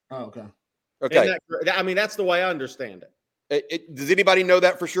Pasadena. Oh, okay. Okay. That's the way I understand it. Does anybody know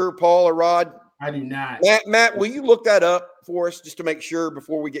that for sure, Paul or Rod? I do not. Matt, will you look that up for us just to make sure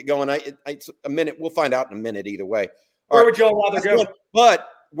before we get going? It's a minute. We'll find out in a minute either way. Where would y'all rather go? But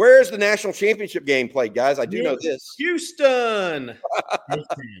where's the national championship game played, guys? I do know this. Houston.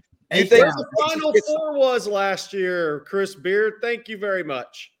 You think the Final Four was last year, Chris Beard? Thank you very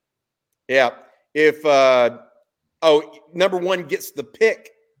much. Yeah. If number 1 gets the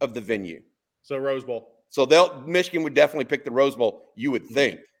pick of the venue. So Rose Bowl. So Michigan would definitely pick the Rose Bowl, you would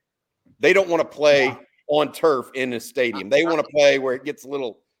think. They don't want to play on turf in a stadium. They want to play where it gets a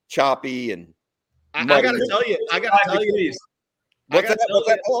little choppy and I got to tell you. What's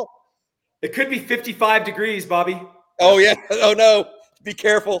that, Paul? It could be 55 degrees, Bobby. Oh, yeah. Oh, no. Be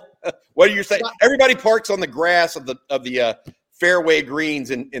careful. What are you saying? Everybody parks on the grass of the fairway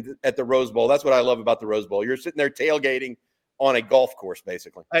greens at the Rose Bowl. That's what I love about the Rose Bowl. You're sitting there tailgating on a golf course,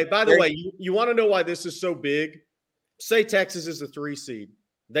 basically. Hey, by the way, you want to know why this is so big? Say Texas is the 3 seed.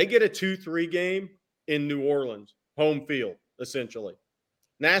 They get a 2-3 game in New Orleans, home field, essentially.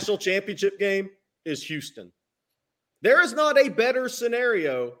 National championship game is Houston. There is not a better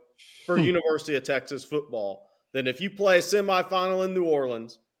scenario for University of Texas football than if you play a semifinal in New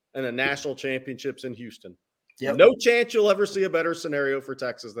Orleans and a national championships in Houston. Yep. No chance you'll ever see a better scenario for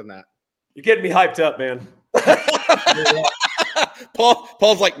Texas than that. You're getting me hyped up, man.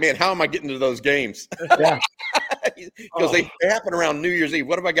 Paul's like, man, how am I getting to those games? Yeah. Because they happen around New Year's Eve.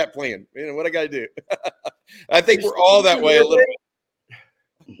 What have I got planned? What I got to do? I think we're all that way a little.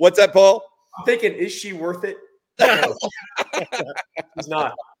 What's that, Paul? I'm thinking, is she worth it? She's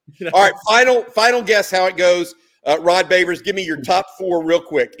not. All right, final guess how it goes. Rod Babers, give me your top 4 real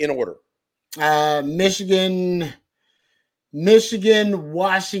quick in order. Michigan,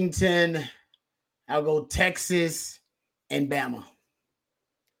 Washington. I'll go Texas and Bama.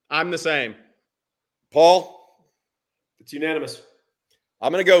 I'm the same. Paul? It's unanimous.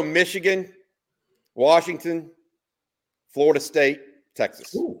 I'm going to go Michigan, Washington, Florida State,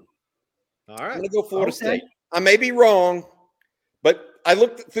 Texas. Ooh. All right. I'm going to go Florida State. I may be wrong, but I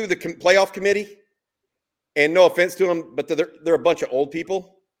looked through the playoff committee, and no offense to them, but they're a bunch of old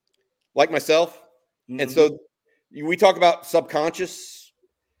people like myself. Mm-hmm. And so we talk about subconscious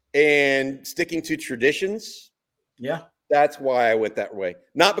and sticking to traditions. Yeah. That's why I went that way.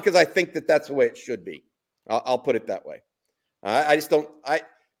 Not because I think that that's the way it should be. I'll put it that way. I just don't.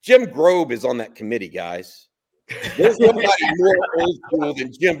 Jim Grobe is on that committee, guys. There's nobody more old school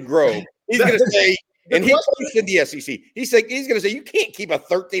than Jim Grobe. He's going to say, and he coached in the SEC. He's going to say, you can't keep a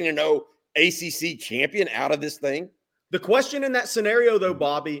 13-0 ACC champion out of this thing. The question in that scenario, though,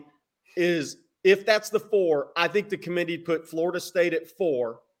 Bobby, is if that's the 4, I think the committee put Florida State at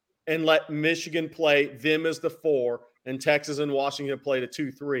 4 and let Michigan play them as the 4 and Texas and Washington play the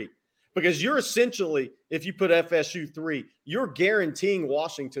 2-3. Because you're essentially, if you put FSU 3, you're guaranteeing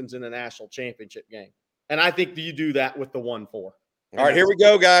Washington's in a national championship game. And I think you do that with the 1-4. All right, here we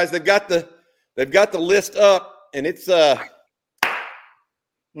go, guys. They've got the list up, and it's All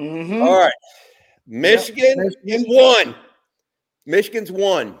right. Michigan is 1. Michigan's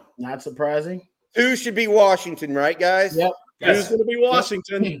 1. Not surprising. 2 should be Washington, right, guys? Yep. 2's going to be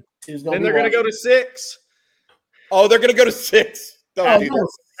Washington. Yep. And they're going to go to 6. Oh, they're going to go to 6. Don't do that.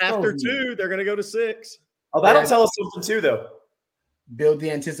 After 2, they're going to go to 6. Oh, that'll tell us something too, though. Build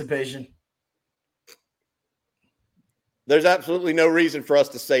the anticipation. There's absolutely no reason for us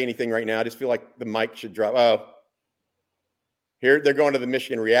to say anything right now. I just feel like the mic should drop. Oh, here they're going to the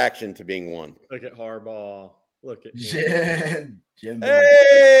Michigan reaction to being 1. Look at Harbaugh. Look at Jim.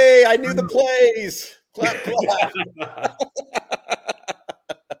 Hey, I knew the plays. Clap, clap.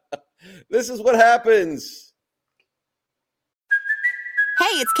 This is what happens.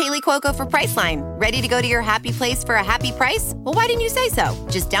 Hey, it's Kaylee Cuoco for Priceline. Ready to go to your happy place for a happy price? Well, why didn't you say so?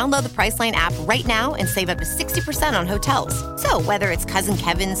 Just download the Priceline app right now and save up to 60% on hotels. So whether it's Cousin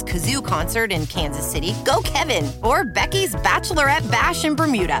Kevin's Kazoo Concert in Kansas City, go Kevin, or Becky's Bachelorette Bash in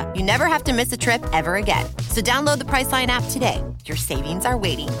Bermuda, you never have to miss a trip ever again. So download the Priceline app today. Your savings are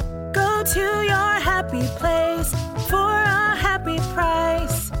waiting. Go to your happy place for a happy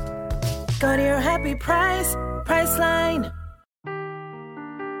price. Go to your happy price, Priceline.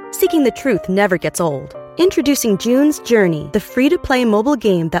 Seeking the truth never gets old. Introducing June's Journey, the free-to-play mobile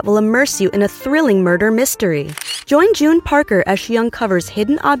game that will immerse you in a thrilling murder mystery. Join June Parker as she uncovers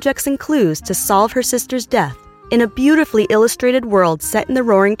hidden objects and clues to solve her sister's death in a beautifully illustrated world set in the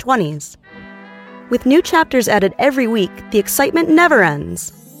Roaring '20s. With new chapters added every week, the excitement never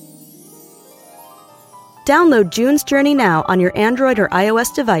ends. Download June's Journey now on your Android or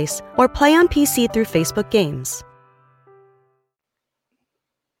iOS device or play on PC through Facebook Games.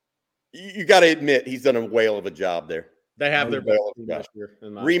 You got to admit, he's done a whale of a job there. They have their best team this year.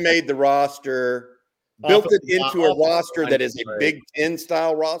 Remade the roster, built it into a roster that is a Big Ten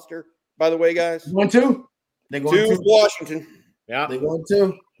style roster, by the way, guys. Going 2? They're going 2 Washington. Yeah. They're going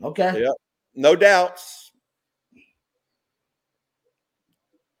 2. Okay. Yeah. No doubts.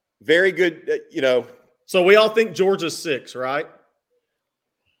 Very good, So we all think Georgia's 6, right?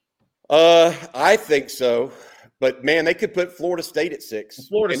 I think so. But, man, they could put Florida State at 6.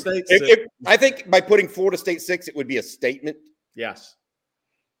 Florida State 6. I think by putting Florida State 6, it would be a statement. Yes.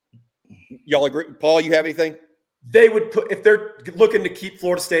 Y'all agree? Paul, you have anything? They would put, if they're looking to keep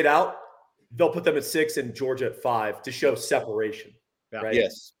Florida State out, they'll put them at 6 and Georgia at 5 to show separation. Yeah. Right?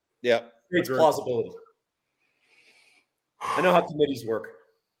 Yes. Yeah. It's plausibility. I know how committees work.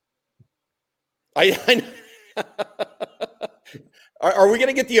 I know. Are we going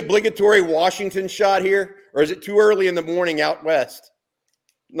to get the obligatory Washington shot here, or is it too early in the morning out west?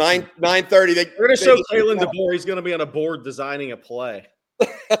 9:30. We're going to show Kalen DeBoer. He's going to be on a board designing a play.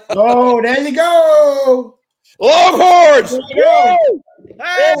 Oh, there you go. Longhorns!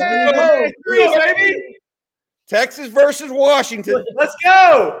 Hey, baby! Texas versus Washington. Let's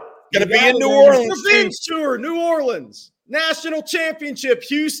go! Going to be in New Orleans. Revenge tour, New Orleans. National championship,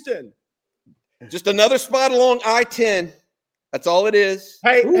 Houston. Just another spot along I-10. That's all it is.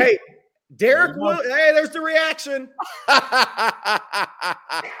 Hey, Derek. Hey, there's the reaction.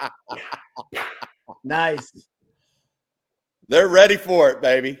 Nice. They're ready for it,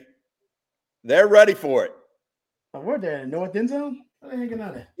 baby. They're ready for it. Oh, we're there in North End Zone? What are they hanging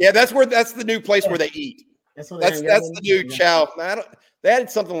out at? Yeah, that's the new place where they eat. That's the new chow. They added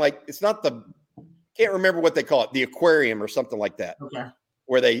something like, it's not the can't remember what they call it, the aquarium or something like that. Okay.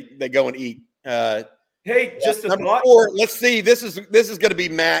 Where they go and eat. Hey, just a number thought. 4. Let's see. This is going to be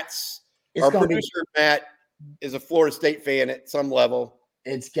Matt's. It's Our gonna be- producer Matt is a Florida State fan at some level.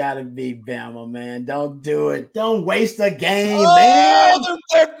 It's got to be Bama, man. Don't do it. Don't waste a game, man.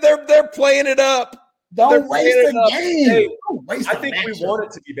 They're playing it up. Don't waste a game. Hey, Don't waste I a think we matchup. want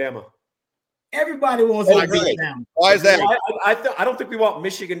it to be Bama. Everybody wants it to really? be Bama. Why is that? I don't think we want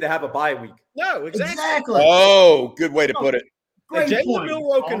Michigan to have a bye week. No, exactly. Exactly. Oh, good way to put it. Great Jalen point,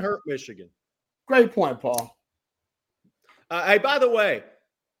 Milroe can Paul. hurt Michigan. Great point, Paul. Hey, by the way,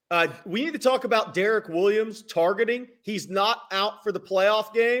 we need to talk about Derek Williams targeting. He's not out for the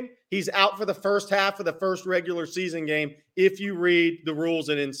playoff game. He's out for the first half of the first regular season game if you read the rules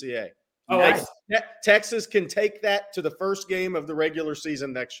in NCAA. Oh, Nice. Texas can take that to the first game of the regular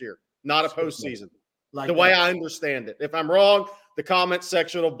season next year, not a postseason. Like The way that. I understand it. If I'm wrong, the comment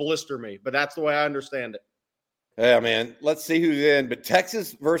section will blister me, but that's the way I understand it. Yeah, man. Let's see who's in. But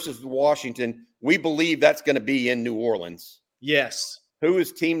Texas versus Washington, we believe that's going to be in New Orleans. Yes. Who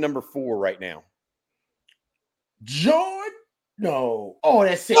is team number 4 right now? Jordan? No. Oh,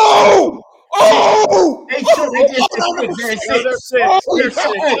 that's it. Oh! Oh! They should. They just they're six. No, they're six. Oh, They're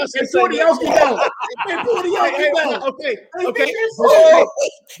hey, six. hey, pull the Okie down. Hey, pull the Hey, Okie down. okay. They Okay. beat us. Oh,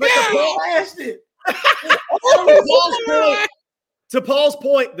 But the ball lasted. Oh, To Paul's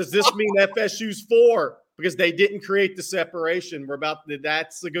point, does this mean FSU's 4? Because they didn't create the separation.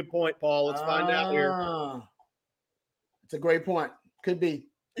 That's a good point, Paul. Let's find out here. It's a great point. Could be.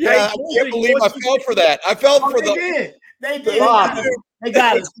 yeah, I can't believe I fell for that. I fell for They the. did. They did. Bob. They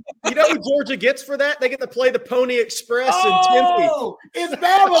got it. You know who Georgia gets for that? They get to play the Pony Express in Tempe. Oh, it's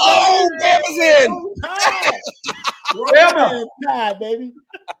Bama. Oh, baby. Bama's in. Bama. Time, baby.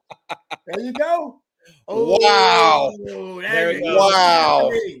 There you go. Wow. There you go. Wow.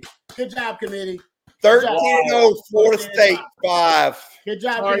 Good job, committee. 13-0 Florida State 5. Good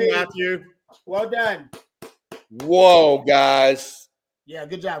job, Sorry, committee. Matthew. Well done. Whoa, guys. Yeah,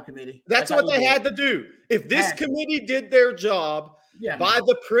 good job, committee. That's how what you they do it. had to do. If this Had to. committee did their job Yeah. by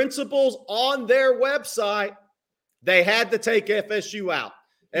the principles on their website, they had to take FSU out.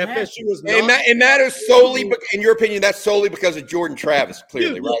 Yeah. FSU was And not. that is solely, in your opinion, that's solely because of Jordan Travis,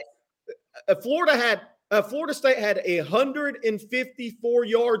 clearly, Dude, right? Florida State had 154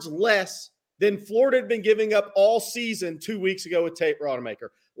 yards less than Florida had been giving up all season 2 weeks ago with Tate Rodemaker.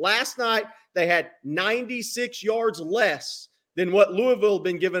 Last night, they had 96 yards less than what Louisville had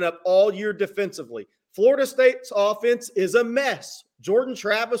been giving up all year defensively. Florida State's offense is a mess. Jordan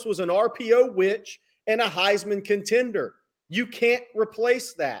Travis was an RPO witch and a Heisman contender. You can't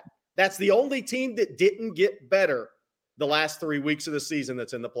replace that. That's the only team that didn't get better the last 3 weeks of the season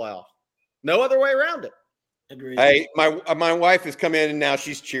that's in the playoff. No other way around it. Agreed. Hey, my wife has come in and now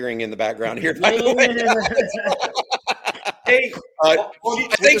she's cheering in the background here. By the way. Hey, I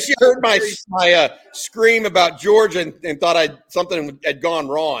think she heard my scream about Georgia and thought something had gone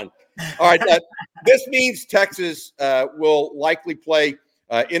wrong. All right, this means Texas will likely play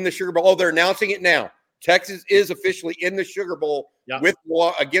in the Sugar Bowl. Oh, they're announcing it now. Texas is officially in the Sugar Bowl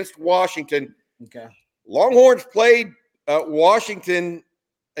against Washington. Okay. Longhorns played Washington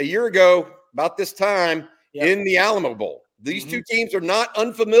a year ago about this time in the Alamo Bowl. These two teams are not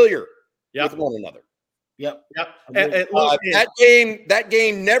unfamiliar with one another. Yep. That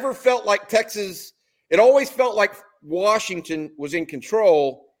game never felt like Texas. It always felt like Washington was in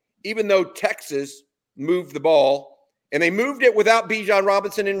control, even though Texas moved the ball, and they moved it without Bijan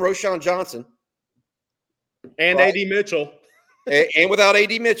Robinson and Roschon Johnson. And Right. A.D. Mitchell. And without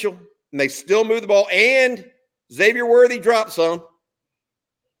A.D. Mitchell. And they still moved the ball. And Xavier Worthy dropped some.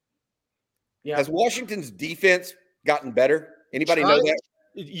 Yeah. Has Washington's defense gotten better? Anybody know that?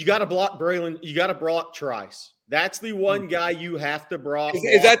 You got to block Braylon. You got to block Trice. That's the one guy you have to block.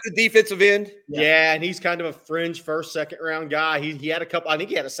 Is that the defensive end? Yeah, and he's kind of a fringe first, second round guy. He had a couple. I think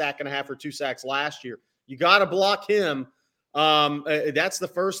he had a sack and a half or 2 sacks last year. You got to block him. That's the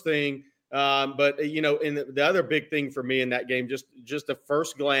first thing. But and the other big thing for me in that game, just the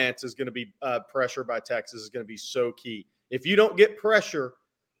first glance is going to be pressure by Texas is going to be so key. If you don't get pressure,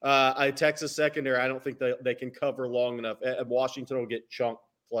 a Texas secondary, I don't think they can cover long enough. Washington will get chunk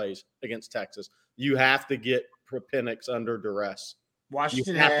plays against Texas. You have to get Penix under duress.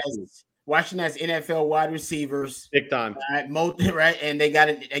 Washington has NFL wide receivers, big time, right? And they got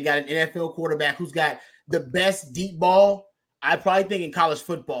an NFL quarterback who's got the best deep ball. I probably think in college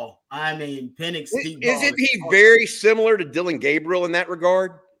football. I mean, Penix deep ball. Isn't he very similar to Dylan Gabriel in that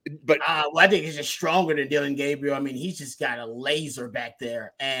regard? But I think he's just stronger than Dylan Gabriel. I mean, he's just got a laser back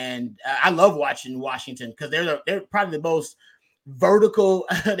there, and I love watching Washington because they're probably the most vertical.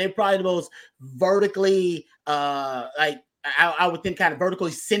 They're probably the most vertically, I would think kind of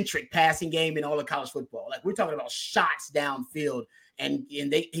vertically centric passing game in all of college football. Like we're talking about shots downfield, and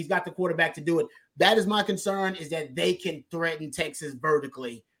he's got the quarterback to do it. That is my concern, is that they can threaten Texas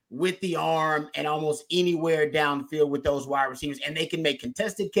vertically with the arm and almost anywhere downfield with those wide receivers, and they can make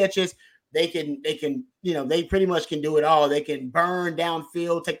contested catches. They can, they pretty much can do it all. They can burn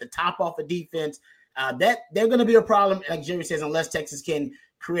downfield, take the top off of defense. That they're going to be a problem, like Jerry says, unless Texas can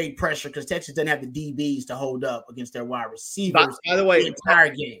create pressure, because Texas doesn't have the DBs to hold up against their wide receivers. By the way, the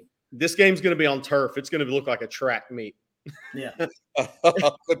entire game. This game's going to be on turf. It's going to look like a track meet. Yeah.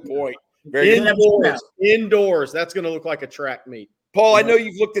 Good point. Very indoors. That's going to look like a track meet. Paul, I know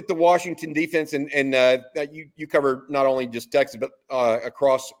you've looked at the Washington defense, and you cover not only just Texas, but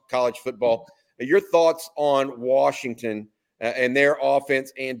across college football. Your thoughts on Washington and their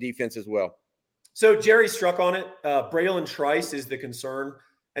offense and defense as well? So Jerry struck on it. Braylon Trice is the concern,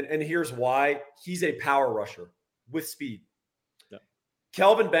 and here's why. He's a power rusher with speed. Yeah.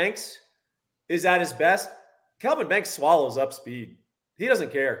 Kelvin Banks is at his best. Kelvin Banks swallows up speed. He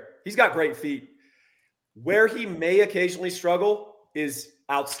doesn't care. He's got great feet. Where he may occasionally struggle is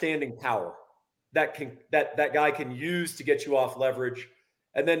outstanding power that guy can use to get you off leverage.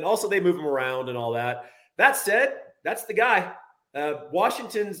 And then also they move him around and all that. That said, that's the guy.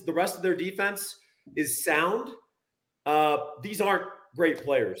 Washington's, the rest of their defense is sound. These aren't great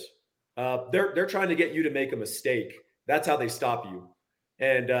players. They're trying to get you to make a mistake. That's how they stop you.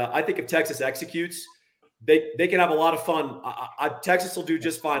 And I think if Texas executes, they can have a lot of fun. Texas will do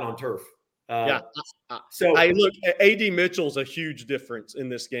just fine on turf. So I look, AD Mitchell's a huge difference in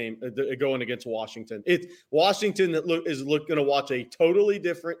this game going against Washington. Washington is going to watch a totally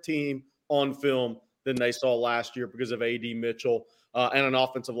different team on film than they saw last year because of AD Mitchell and an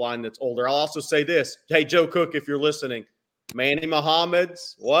offensive line that's older. I'll also say this. Hey, Joe Cook, if you're listening, Manny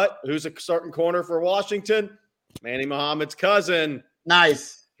Muhammad's what? Who's a starting corner for Washington? Manny Muhammad's cousin.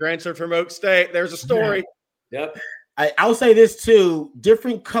 Nice. Transferred from Oak State. There's a story. Yep. I'll say this too.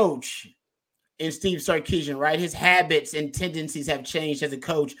 Different coach in Steve Sarkisian, right? His habits and tendencies have changed as a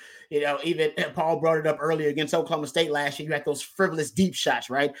coach. Even Paul brought it up earlier against Oklahoma State last year. You had those frivolous deep shots,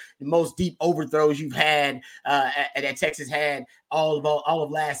 right? The most deep overthrows you've had that Texas had all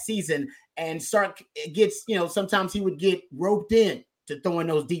of last season. And Sark gets, sometimes he would get roped in to throwing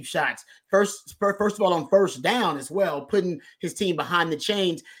those deep shots. First of all, on first down as well, putting his team behind the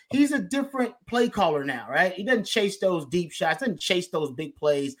chains. He's a different play caller now, right? He doesn't chase those deep shots, doesn't chase those big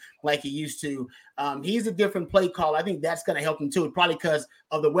plays like he used to. He's a different play caller. I think that's going to help him too, probably because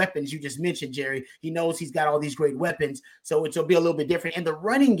of the weapons you just mentioned, Jerry. He knows he's got all these great weapons, so it'll be a little bit different. And the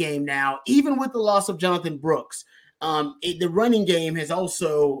running game now, even with the loss of Jonathan Brooks, the running game has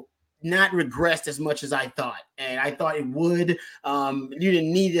also not regressed as much as I thought. And I thought it would. You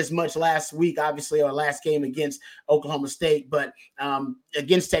didn't need as much last week, obviously, or last game against Oklahoma State, but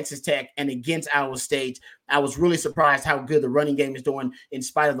against Texas Tech and against Iowa State, I was really surprised how good the running game is doing in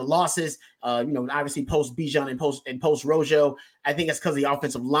spite of the losses. Obviously post Bijan and post Rojo. I think it's because the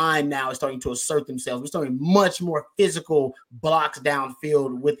offensive line now is starting to assert themselves. We're starting much more physical blocks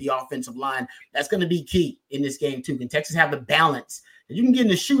downfield with the offensive line. That's going to be key in this game too. Can Texas have the balance? You can get in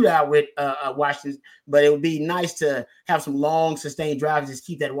the shootout with Washington, but it would be nice to have some long, sustained drives and just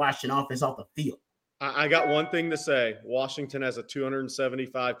keep that Washington offense off the field. I got one thing to say. Washington has a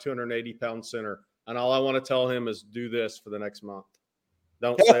 275, 280-pound center, and all I want to tell him is do this for the next month.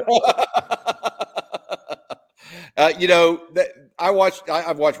 Don't say I've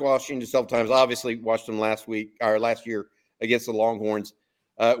watched Washington several times. I obviously watched them last year against the Longhorns.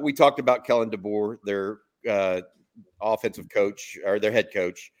 We talked about Kellen DeBoer, their offensive coach, or their head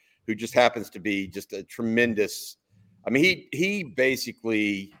coach, who just happens to be just a tremendous. I mean, he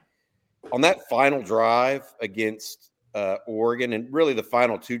basically on that final drive against Oregon, and really the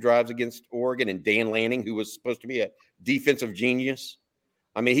final two drives against Oregon, and Dan Lanning, who was supposed to be a defensive genius.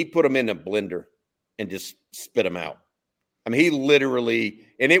 I mean, he put them in a blender and just spit them out. I mean, he literally,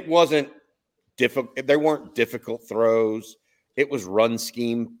 and it wasn't difficult. There weren't difficult throws. It was run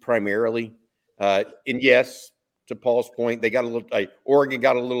scheme primarily. And yes, to Paul's point, they got Oregon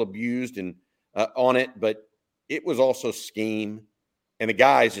got a little abused and on it, but it was also scheme, and the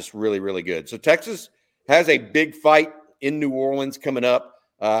guy is just really, really good. So Texas has a big fight in New Orleans coming up.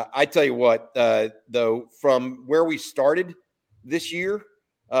 I tell you what, though, from where we started this year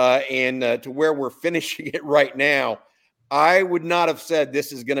and to where we're finishing it right now, I would not have said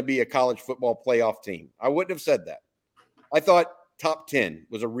this is going to be a college football playoff team. I wouldn't have said that. I thought top 10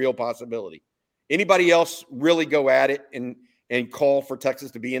 was a real possibility. Anybody else really go at it and call for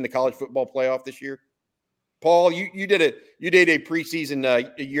Texas to be in the college football playoff this year? Paul, you did a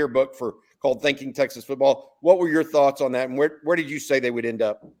preseason yearbook called Thinking Texas Football. What were your thoughts on that, and where did you say they would end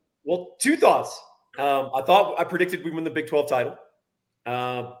up? Well, two thoughts. I predicted we win the Big 12 title.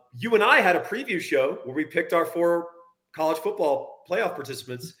 You and I had a preview show where we picked our 4 college football playoff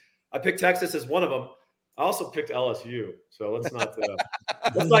participants. I picked Texas as one of them. I also picked LSU. So let's not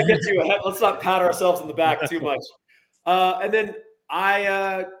get too ahead. Let's not pat ourselves on the back too much. And then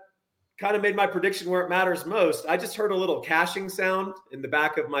I kind of made my prediction where it matters most. I just heard a little caching sound in the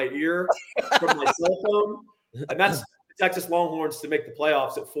back of my ear from my cell phone, and that's the Texas Longhorns to make the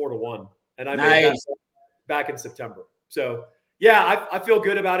playoffs at 4-1. And I made that back in September. So yeah, I feel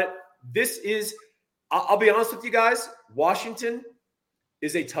good about it. This is, I'll be honest with you guys, Washington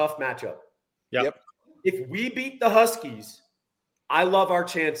is a tough matchup. Yep. If we beat the Huskies, I love our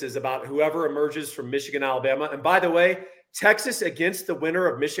chances about whoever emerges from Michigan, Alabama. And by the way, Texas against the winner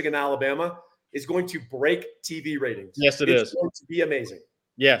of Michigan, Alabama is going to break TV ratings. Yes, it's going to be amazing.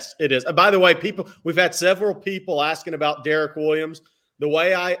 Yes, it is. And by the way, we've had several people asking about Derek Williams. The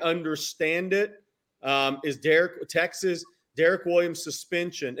way I understand it is Derek Williams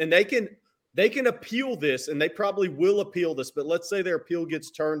suspension, and they can appeal this, and they probably will appeal this. But let's say their appeal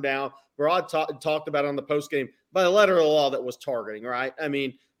gets turned down. Rod talked about on the postgame by the letter of the law that was targeting, right? I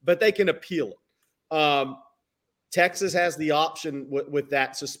mean, but they can appeal it. Texas has the option with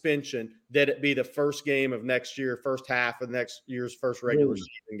that suspension that it be the first game of next year, first half of next year's first regular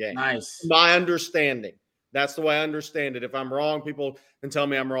season game. Nice. My understanding. That's the way I understand it. If I'm wrong, people can tell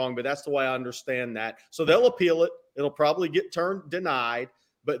me I'm wrong, but that's the way I understand that. So they'll appeal it. It'll probably get denied,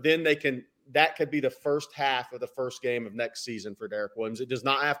 but then that could be the first half of the first game of next season for Derek Williams. It does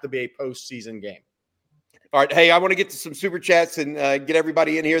not have to be a postseason game. All right. Hey, I want to get to some super chats and get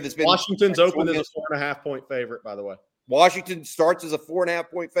everybody in here. Washington's open as a 4.5-point favorite, by the way. Washington starts as a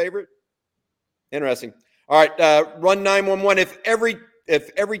 4.5-point favorite. Interesting. All right. Run 911. If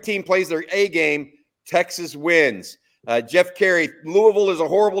every team plays their A game, Texas wins. Jeff Carey, Louisville is a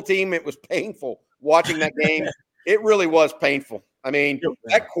horrible team. It was painful watching that game. It really was painful. I mean,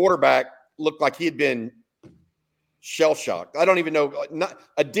 that quarterback looked like he had been shell-shocked. I don't even know.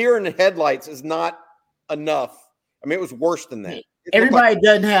 A deer in the headlights is not enough. I mean, it was worse than that. Everybody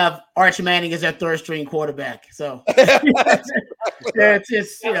doesn't have Archie Manning as their third-string quarterback. So it's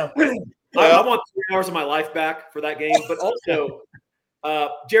just, I want 3 hours of my life back for that game. But also,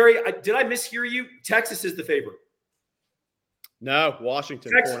 Jerry, did I mishear you? Texas is the favorite. No,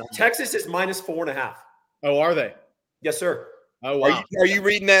 Washington. Texas is -4.5. Oh, are they? Yes, sir. Oh, wow. Are you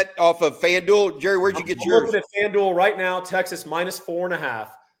reading that off of FanDuel? Jerry, where'd you get yours? I'm looking at FanDuel right now. Texas -4.5.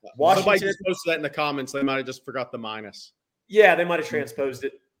 Washington. Somebody just posted that in the comments. They might have just forgot the minus. Yeah, they might have transposed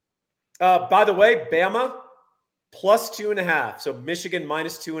it. By the way, Bama +2.5. So Michigan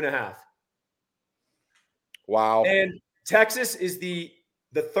 -2.5. Wow. And Texas is the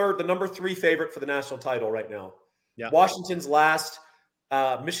number 3 favorite for the national title right now. Yeah. Washington's last.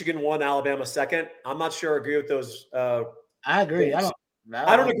 Michigan 1, Alabama 2nd. I'm not sure I agree with those. I agree.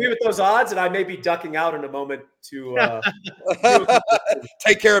 I don't agree with those odds, and I may be ducking out in a moment to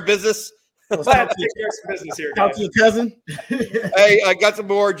take care of business. Take care of some business here. Talk to your cousin. Hey, I got some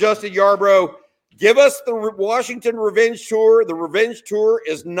more. Justin Yarbrough, give us the Washington Revenge Tour. The Revenge Tour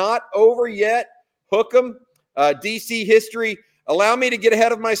is not over yet. Hook 'em. DC history. Allow me to get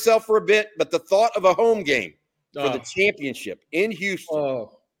ahead of myself for a bit, but the thought of a home game for the championship in Houston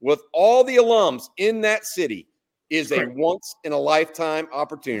with all the alums in that city is a once-in-a-lifetime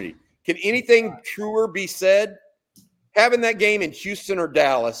opportunity. Can anything truer be said? Having that game in Houston or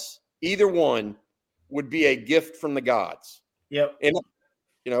Dallas, either one, would be a gift from the gods. Yep. And,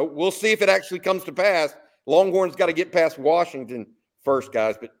 we'll see if it actually comes to pass. Longhorns got to get past Washington first,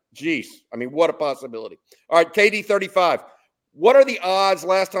 guys. But, geez, I mean, what a possibility. All right, KD35. What are the odds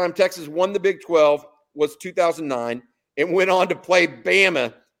last time Texas won the Big 12 was 2009 and went on to play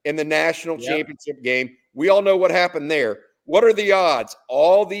Bama in the national championship game? We all know what happened there. What are the odds?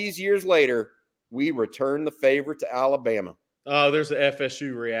 All these years later, we return the favor to Alabama. Oh, there's the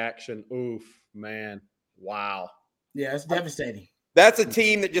FSU reaction. Oof, man. Wow. Yeah, it's devastating. That's a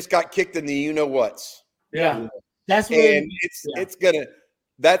team that just got kicked in the you-know-whats. Yeah. That's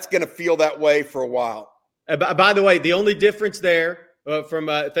gonna feel that way for a while. By the way, the only difference there from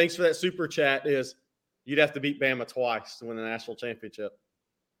thanks for that super chat is you'd have to beat Bama twice to win the national championship.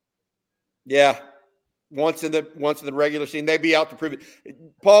 Yeah. Once in the regular season, they'd be out to prove it.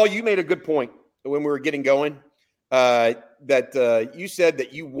 Paul, you made a good point when we were getting going. That you said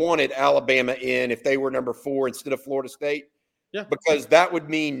that you wanted Alabama in if they were number 4 instead of Florida State. Yeah. Because that would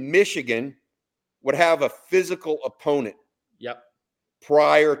mean Michigan would have a physical opponent. Yep.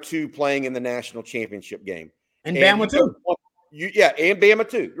 prior to playing in the national championship game. And Bama too. And Bama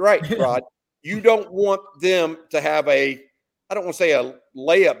too. You're right, Rod. You don't want them to have I don't want to say a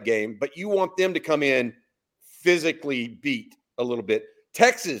layup game, but you want them to come in physically beat a little bit.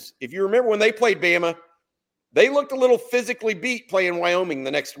 Texas, if you remember when they played Bama, they looked a little physically beat playing Wyoming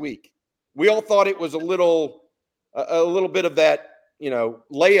the next week. We all thought it was a little bit of that,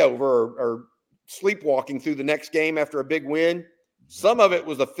 layover or sleepwalking through the next game after a big win. Some of it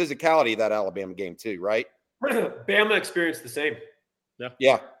was the physicality of that Alabama game too, right? Bama experienced the same.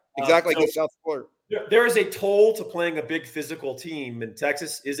 Yeah, exactly. Against South Florida. There is a toll to playing a big physical team, and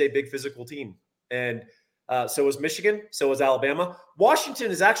Texas is a big physical team. And so is Michigan, so is Alabama. Washington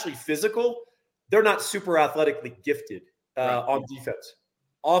is actually physical. They're not super athletically gifted on defense.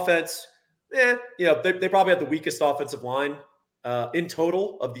 Offense, they probably have the weakest offensive line in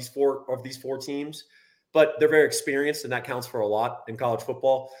total of these four teams, but they're very experienced, and that counts for a lot in college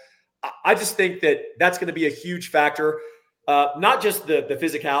football. I just think that's going to be a huge factor, not just the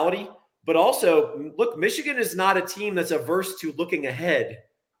physicality, but also, look, Michigan is not a team that's averse to looking ahead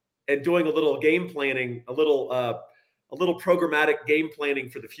and doing a little game planning, a little programmatic game planning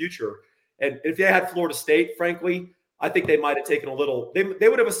for the future. And if they had Florida State, frankly, I think they might have taken they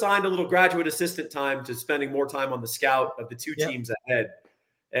would have assigned a little graduate assistant time to spending more time on the scout of the two teams ahead.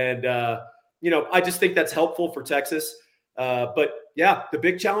 And, I just think that's helpful for Texas. But yeah, the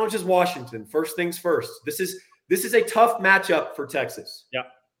big challenge is Washington. First things first. This is a tough matchup for Texas. Yeah.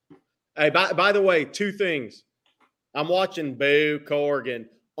 Hey, by the way, two things. I'm watching Boo Corrigan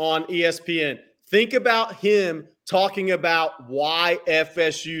on ESPN. Think about him talking about why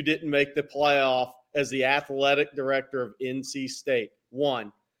FSU didn't make the playoff as the athletic director of NC State.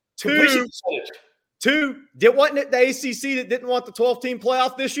 1. 2, wasn't it the ACC that didn't want the 12-team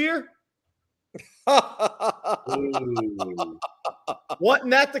playoff this year? Wasn't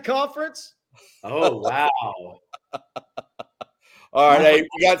that the conference? Oh, wow. All right, hey,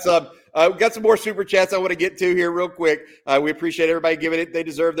 we got some more super chats I want to get to here real quick. We appreciate everybody giving it. They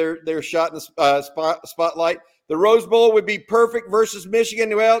deserve their shot in the spotlight. The Rose Bowl would be perfect versus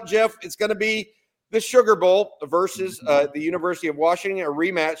Michigan. Well, Jeff, it's going to be the Sugar Bowl versus the University of Washington, a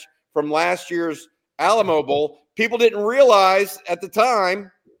rematch from last year's Alamo Bowl. People didn't realize at the time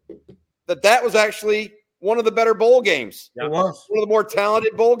that was actually one of the better bowl games. It was one of the more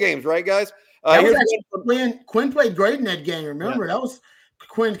talented bowl games, right, guys? Quinn played great in that game. Remember, that was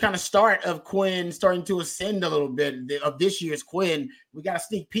Quinn's kind of start of Quinn starting to ascend a little bit of this year's Quinn. We got a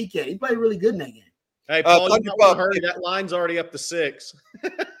sneak peek at it. He played really good in that game. Hey, Paul, you know what, hurry. That line's already up to 6.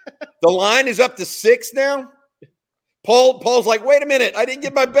 The line is up to 6 now? Paul's like, wait a minute. I didn't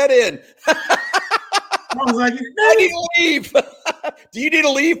get my bet in. I was like, I need to leave. Do you need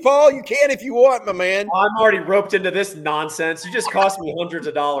to leave, Paul? You can if you want, my man. I'm already roped into this nonsense. You just cost me hundreds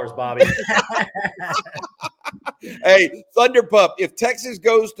of dollars, Bobby. Hey, Thunder Pup, if Texas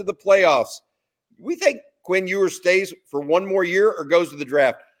goes to the playoffs, we think Quinn Ewers stays for one more year or goes to the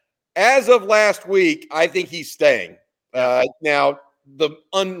draft? As of last week, I think he's staying. Now, the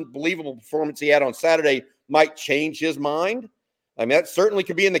unbelievable performance he had on Saturday might change his mind. I mean, that certainly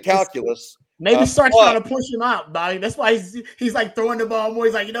could be in the calculus. Maybe start trying to push him out, Bobby. That's why he's like throwing the ball more.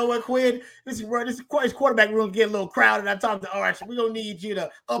 He's like, you know what, Quinn? This quarterback room get a little crowded. I talked to Arch. We're gonna need you to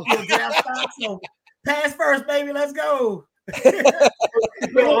up your draft stock. So pass first, baby. Let's go. Get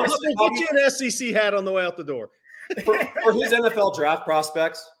you an SEC hat on the way out the door. For his NFL draft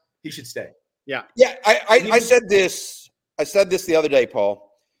prospects, he should stay. Yeah. Yeah. I said this. I said this the other day,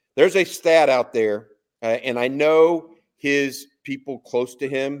 Paul. There's a stat out there, and I know his people close to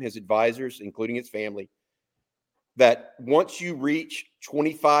him, his advisors, including his family, that once you reach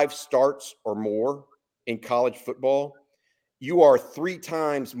 25 starts or more in college football, you are 3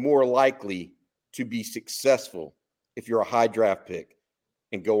 times more likely to be successful if you're a high draft pick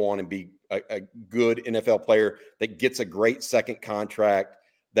and go on and be a good NFL player that gets a great second contract,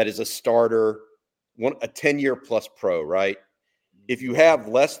 that is a starter, a 10-year plus pro, right? If you have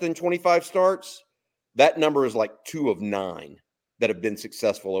less than 25 starts, that number is like 2 of 9 that have been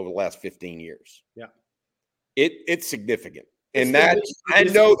successful over the last 15 years. Yeah. It's significant. And I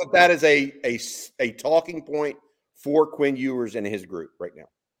know that is a talking point for Quinn Ewers and his group right now.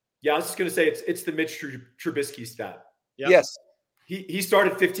 Yeah, I was just going to say it's the Mitch Trubisky stat. Yep. Yes. He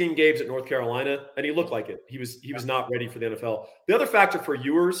started 15 games at North Carolina, and he looked like it. He was not ready for the NFL. The other factor for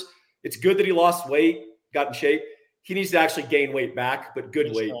Ewers, it's good that he lost weight, got in shape. He needs to actually gain weight back, but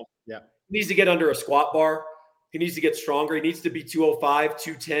good weight. Yeah. He needs to get under a squat bar. He needs to get stronger. He needs to be 205,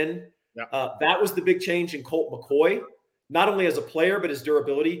 210. Yeah. That was the big change in Colt McCoy, not only as a player, but his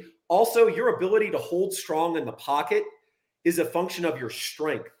durability. Also, your ability to hold strong in the pocket is a function of your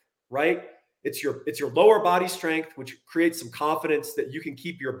strength, right? It's your lower body strength, which creates some confidence that you can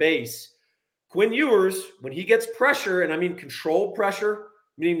keep your base. Quinn Ewers, when he gets pressure, and I mean controlled pressure,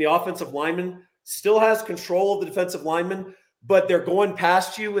 meaning the offensive lineman still has control of the defensive lineman, but they're going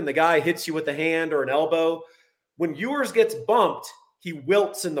past you and the guy hits you with a hand or an elbow. When Ewers gets bumped, he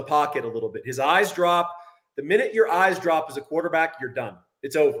wilts in the pocket a little bit. His eyes drop. The minute your eyes drop as a quarterback, you're done.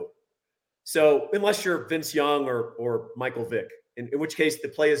 It's over. So unless you're Vince Young or Michael Vick, in which case the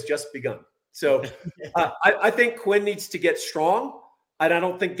play has just begun. So I think Quinn needs to get strong. And I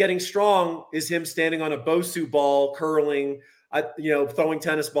don't think getting strong is him standing on a Bosu ball, curling, throwing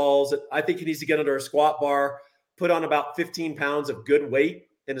tennis balls. I think he needs to get under a squat bar, put on about 15 pounds of good weight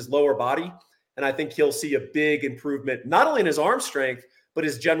in his lower body. And I think he'll see a big improvement, not only in his arm strength, but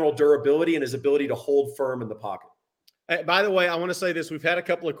his general durability and his ability to hold firm in the pocket. Hey, by the way, I want to say this. We've had a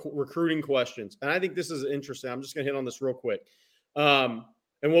couple of recruiting questions, and I think this is interesting. I'm just going to hit on this real quick.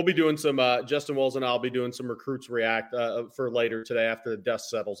 And we'll be doing some, Justin Wells and I'll be doing some recruits react for later today after the dust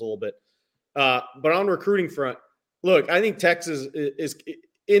settles a little bit. But on recruiting front, look, I think Texas is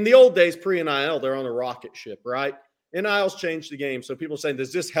in the old days, pre-NIL, they're on a rocket ship, right? NIL's changed the game. So people are saying,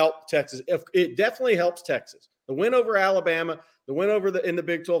 does this help Texas? It definitely helps Texas. The win over Alabama, the win over in the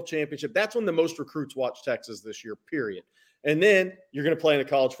Big 12 championship, that's when the most recruits watch Texas this year, period. And then you're going to play in a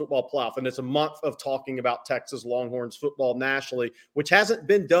college football playoff. And it's a month of talking about Texas Longhorns football nationally, which hasn't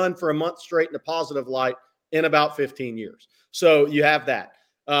been done for a month straight in a positive light in about 15 years. So you have that.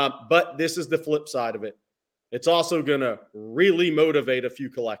 But this is the flip side of it. It's also going to really motivate a few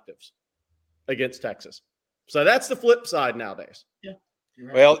collectives against Texas. So that's the flip side nowadays. Yeah.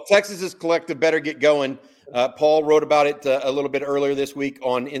 Right. Well, Texas's collective better get going. Paul wrote about it a little bit earlier this week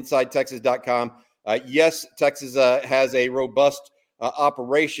on InsideTexas.com. Yes, Texas has a robust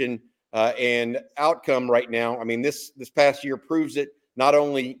operation and outcome right now. I mean, this past year proves it, not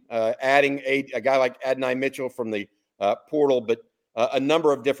only adding a guy like Adonai Mitchell from the portal, but a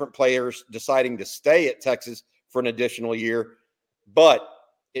number of different players deciding to stay at Texas for an additional year. But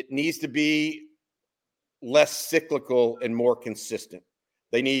it needs to be less cyclical and more consistent.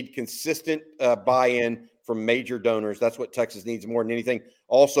 They need consistent buy-in from major donors. That's what Texas needs more than anything.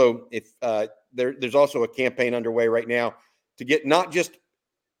 Also, if there's also a campaign underway right now to get not just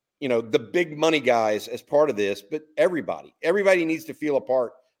the big money guys as part of this, but everybody. Everybody needs to feel a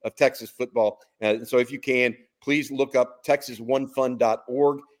part of Texas football. So if you can, please look up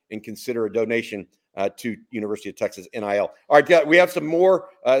TexasOneFund.org and consider a donation to University of Texas NIL. All right, we have some more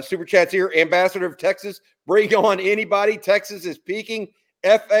super chats here. Ambassador of Texas, bring on anybody. Texas is peaking.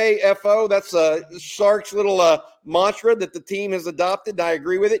 FAFO, that's Shark's little mantra that the team has adopted, and I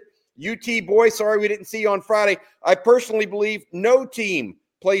agree with it. UT boy, sorry we didn't see you on Friday. I personally believe no team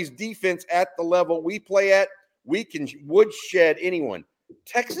plays defense at the level we play at. We can woodshed anyone.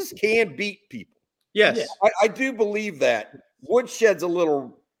 Texas can beat people. Yes. I do believe that. Woodshed's a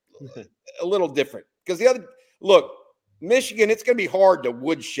little different because Michigan, it's going to be hard to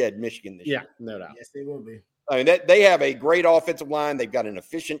woodshed Michigan this year. Yeah, no doubt. Yes, they will be. I mean, they have a great offensive line. They've got an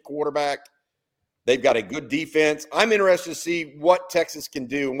efficient quarterback. They've got a good defense. I'm interested to see what Texas can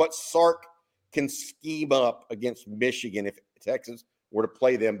do and what Sark can scheme up against Michigan if Texas were to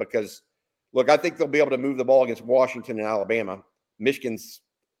play them because, look, I think they'll be able to move the ball against Washington and Alabama. Michigan's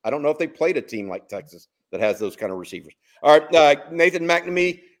 – I don't know if they played a team like Texas that has those kind of receivers. All right, Nathan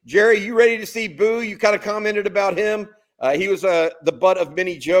McNamee. Jerry, you ready to see Boo? You kind of commented about him. He was the butt of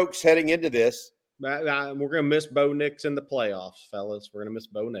many jokes heading into this. We're going to miss Bo Nix in the playoffs, fellas. We're going to miss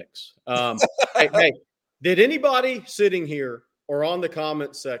Bo Nix. Hey, did anybody sitting here or on the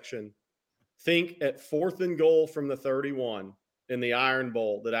comments section think at 4th and goal from the 31 in the Iron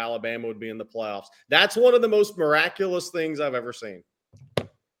Bowl that Alabama would be in the playoffs? That's one of the most miraculous things I've ever seen.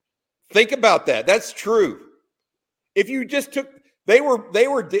 Think about that. That's true. If you just took – they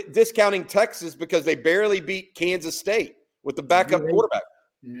were discounting Texas because they barely beat Kansas State with the backup quarterback.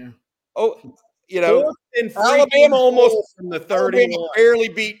 Yeah. Oh – Alabama almost from the 30 Alabama barely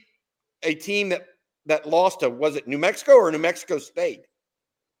beat a team that lost to, was it New Mexico or New Mexico State?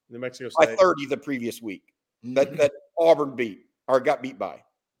 New Mexico State. By 30 the previous week. That Auburn got beat by.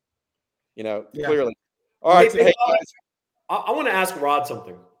 Clearly. All right. Hey, I want to ask Rod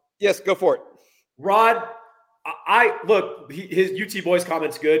something. Yes, go for it. Rod, his UT boys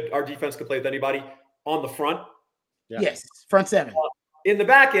comment's good. Our defense can play with anybody on the front. Yeah. Yes, front seven. In the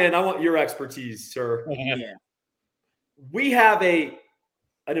back end, I want your expertise, sir. Yeah. We have an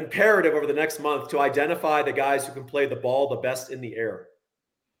imperative over the next month to identify the guys who can play the ball the best in the air.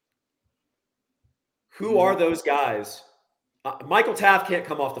 Who are those guys? Michael Taft can't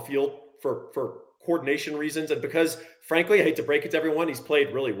come off the field for coordination reasons, and because, frankly, I hate to break it to everyone, he's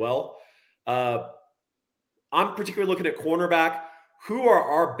played really well. I'm particularly looking at cornerback. Who are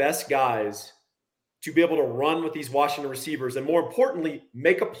our best guys to be able to run with these Washington receivers and, more importantly,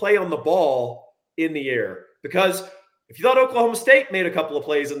 make a play on the ball in the air? Because if you thought Oklahoma State made a couple of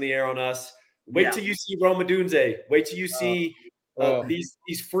plays in the air on us, wait till you see Rome Odunze. Wait till you see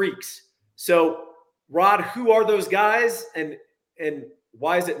these freaks. So, Rod, who are those guys, and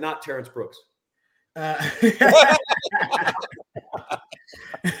why is it not Terrence Brooks? That's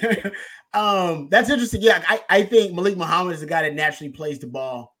interesting. Yeah, I think Malik Muhammad is a guy that naturally plays the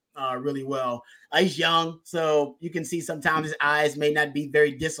ball really well. He's young, so you can see sometimes his eyes may not be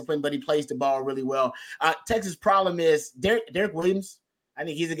very disciplined, but he plays the ball really well. Texas' problem is Derek Williams. I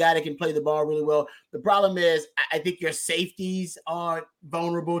think he's a guy that can play the ball really well. The problem is I think your safeties are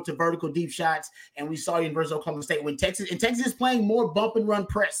vulnerable to vertical deep shots, and we saw it versus Oklahoma State when Texas is playing more bump and run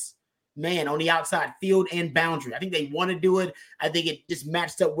press. Man, on the outside, field and boundary. I think they want to do it. I think it just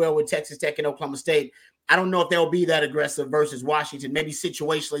matched up well with Texas Tech and Oklahoma State. I don't know if they'll be that aggressive versus Washington. Maybe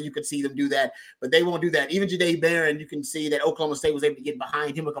situationally you could see them do that, but they won't do that. Even Jahdae Barron, you can see that Oklahoma State was able to get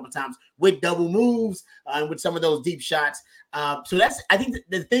behind him a couple of times with double moves and with some of those deep shots. So that's, I think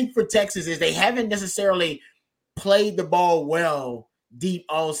the thing for Texas is they haven't necessarily played the ball well deep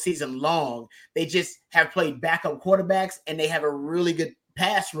all season long. They just have played backup quarterbacks, and they have a really good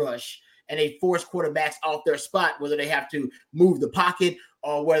pass rush, and they force quarterbacks off their spot, whether they have to move the pocket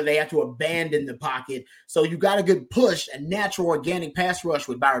or whether they have to abandon the pocket. So you got a good push, a natural organic pass rush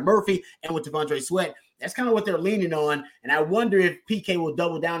with Byron Murphy and with Devondre Sweat. That's kind of what they're leaning on. And I wonder if PK will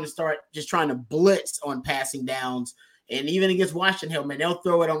double down and start just trying to blitz on passing downs. And even against Washington, man, they'll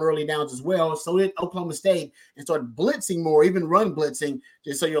throw it on early downs as well. So did Oklahoma State, and start blitzing more, even run blitzing,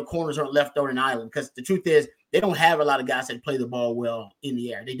 just so your corners aren't left on an island. Because the truth is, they don't have a lot of guys that play the ball well in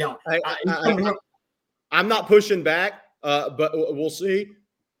the air. They don't. I'm not pushing back, but we'll see.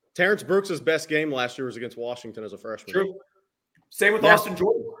 Terrence Brooks' best game last year was against Washington as a freshman. True. Same with Austin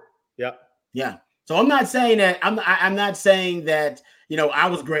Jordan. Yeah. So I'm not saying that. I'm not saying that. I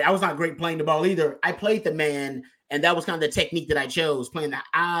was great. I was not great playing the ball either. I played the man, and that was kind of the technique that I chose, playing the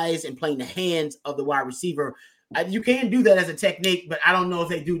eyes and playing the hands of the wide receiver. You can do that as a technique, but I don't know if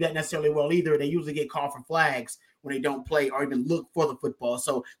they do that necessarily well either. They usually get called for flags when they don't play or even look for the football.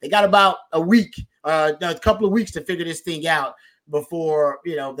 So they got about a couple of weeks to figure this thing out before,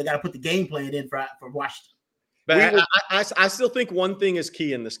 they got to put the game plan in for Washington. But I still think one thing is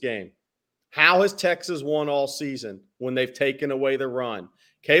key in this game. How has Texas won all season when they've taken away the run?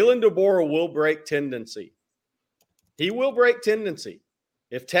 Kalen DeBoer will break tendency. He will break tendency.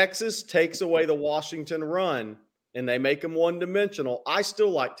 If Texas takes away the Washington run and they make them one-dimensional, I still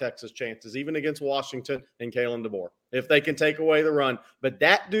like Texas' chances, even against Washington and Kalen DeBoer, if they can take away the run. But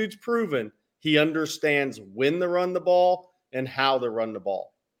that dude's proven he understands when to run the ball and how to run the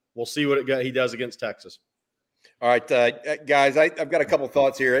ball. We'll see what he does against Texas. All right, guys, I've got a couple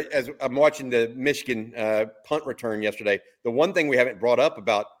thoughts here. As I'm watching the Michigan punt return yesterday, the one thing we haven't brought up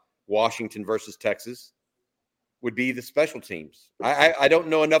about Washington versus Texas would be the special teams. I don't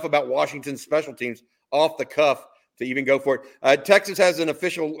know enough about Washington's special teams off the cuff to even go for it. Texas has an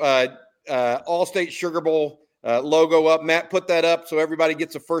official All-State Sugar Bowl logo up. Matt, put that up so everybody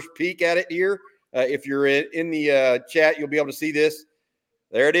gets a first peek at it here. If you're in the chat, you'll be able to see this.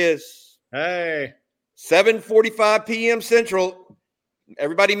 There it is. Hey. 7:45 p.m. Central.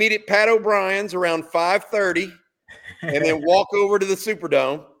 Everybody meet at Pat O'Brien's around 5:30 and then walk over to the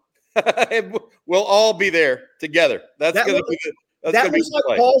Superdome. We'll all be there together. That looks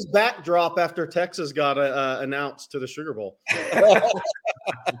like Paul's backdrop after Texas got announced to the Sugar Bowl.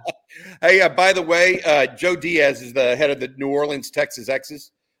 Hey, by the way, Joe Diaz is the head of the New Orleans Texas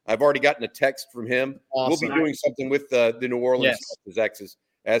X's. I've already gotten a text from him. Awesome. We'll be doing something with the New Orleans Texas X's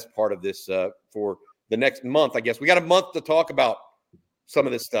as part of this for the next month, I guess. We got a month to talk about some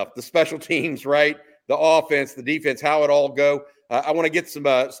of this stuff, the special teams, right? The offense, the defense, how it all go. I want to get some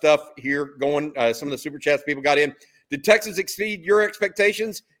stuff here going. Some of the super chats people got in. Did Texas exceed your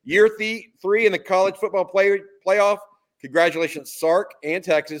expectations? Year 3 in the college football playoff. Congratulations, Sark and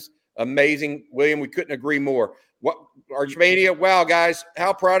Texas. Amazing, William. We couldn't agree more. Archmania, wow, guys,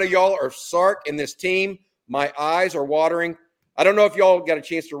 how proud of y'all are Sark and this team. My eyes are watering. I don't know if y'all got a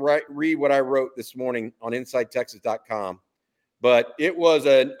chance to read what I wrote this morning on InsideTexas.com, but it was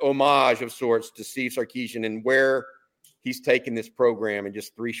an homage of sorts to Steve Sarkisian and where he's taken this program in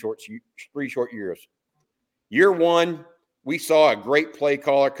just three short years. Year 1, we saw a great play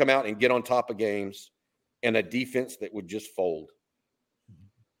caller come out and get on top of games and a defense that would just fold.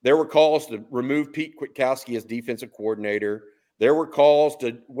 There were calls to remove Pete Kwiatkowski as defensive coordinator. There were calls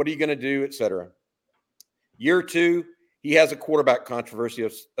to what are you going to do, et cetera. Year 2, he has a quarterback controversy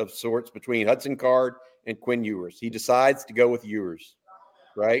of sorts between Hudson Card and Quinn Ewers. He decides to go with Ewers,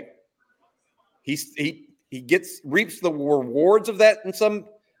 right? He reaps the rewards of that in some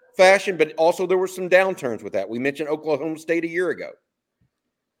fashion, but also there were some downturns with that. We mentioned Oklahoma State a year ago.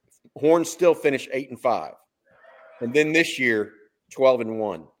 Horns still finished 8-5. And then this year,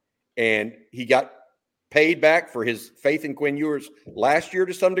 12-1. And he got paid back for his faith in Quinn Ewers last year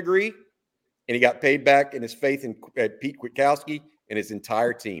to some degree. And he got paid back in his faith in Pete Kwiatkowski and his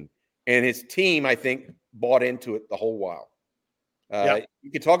entire team. And his team, I think, bought into it the whole while.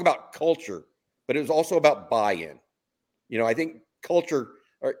 You could talk about culture, but it was also about buy-in. I think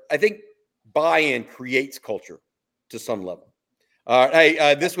buy-in creates culture to some level.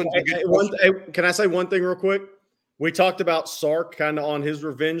 This one's a good can I say one thing real quick? We talked about Sark kind of on his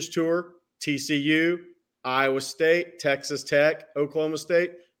revenge tour, TCU, Iowa State, Texas Tech, Oklahoma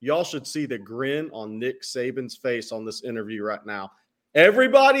State. Y'all should see the grin on Nick Saban's face on this interview right now.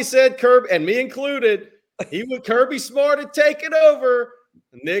 Everybody said Kirby, and me included, Kirby Smart had taken over.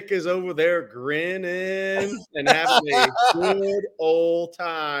 Nick is over there grinning and having a good old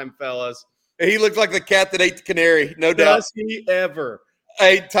time, fellas. He looks like the cat that ate the canary, no doubt. Does he ever?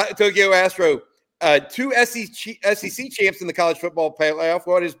 Hey, Tokyo Astro, 2 SEC champs in the college football playoff.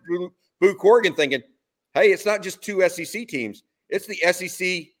 What is Boo Corrigan thinking? Hey, it's not just 2 SEC teams. It's the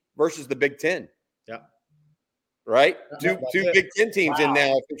SEC versus the Big Ten. Yeah. Right? Two Big Ten teams in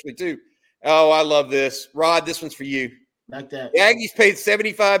now officially, too. Oh, I love this. Rod, this one's for you. Like that. The Aggies paid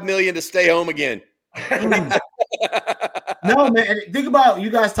 $75 million to stay home again. No, man. Think about, you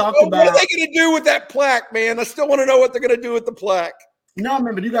guys talked about. What are they going to do with that plaque, man? I still want to know what they're going to do with the plaque. No,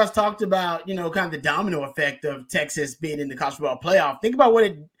 man, but you guys talked about, kind of the domino effect of Texas being in the college football playoff. Think about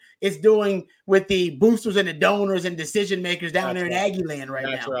what it's doing with the boosters and the donors and decision makers down there in Aggie land right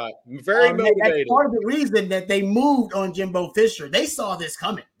now. That's right. Very motivated. That's part of the reason that they moved on Jimbo Fisher. They saw this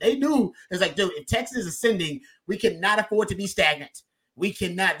coming. They knew it's like, dude, if Texas is ascending, we cannot afford to be stagnant. We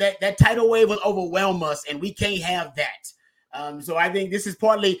cannot. That tidal wave will overwhelm us, and we can't have that. So I think this is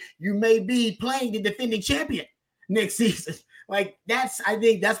partly you may be playing the defending champion next season. I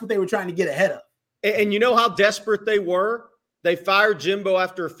think that's what they were trying to get ahead of. And you know how desperate they were? They fired Jimbo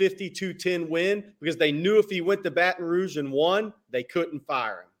after a 52-10 win because they knew if he went to Baton Rouge and won, they couldn't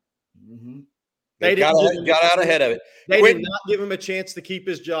fire him. Mm-hmm. They got out ahead of it. They did not give him a chance to keep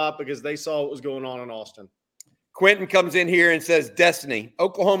his job because they saw what was going on in Austin. Quentin comes in here and says, Destiny,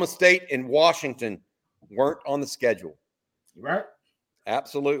 Oklahoma State and Washington weren't on the schedule. Right?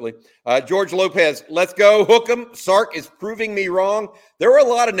 Absolutely. George Lopez, let's go. Hook 'em. Sark is proving me wrong. There were a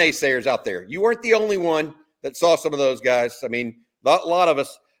lot of naysayers out there. You weren't the only one that saw some of those guys. I mean, a lot of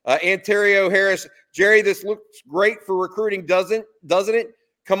us. Ontario Harris, Jerry, this looks great for recruiting, doesn't it?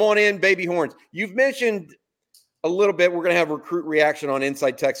 Come on in, baby horns. You've mentioned a little bit. We're going to have recruit reaction on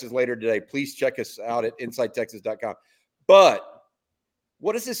Inside Texas later today. Please check us out at InsideTexas.com. But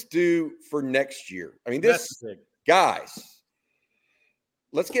what does this do for next year? I mean, guys,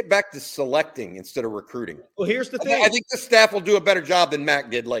 let's get back to selecting instead of recruiting. Well, here's the thing. I think the staff will do a better job than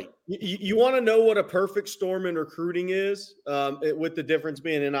Mac did late. You want to know what a perfect storm in recruiting is, with the difference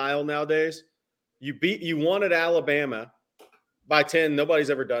being NIL nowadays? You wanted Alabama by 10. Nobody's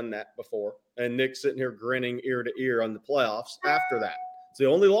ever done that before. And Nick's sitting here grinning ear to ear on the playoffs after that. It's the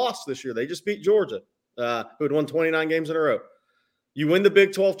only loss this year. They just beat Georgia, who had won 29 games in a row. You win the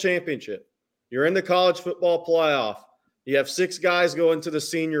Big 12 championship. You're in the college football playoff. You have 6 guys going to the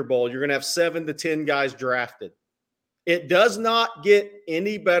Senior Bowl. You're going to have 7 to 10 guys drafted. It does not get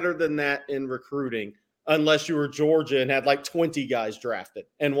any better than that in recruiting unless you were Georgia and had like 20 guys drafted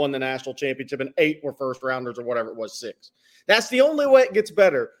and won the national championship and 8 were first rounders or whatever it was, 6. That's the only way it gets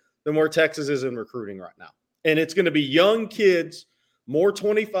better than where Texas is in recruiting right now. And it's going to be young kids, more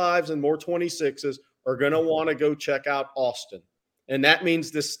 25s and more 26s are going to want to go check out Austin. And that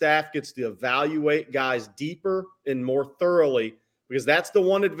means the staff gets to evaluate guys deeper and more thoroughly because that's the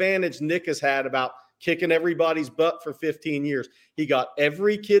one advantage Nick has had about kicking everybody's butt for 15 years. He got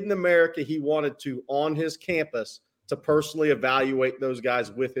every kid in America he wanted to on his campus to personally evaluate those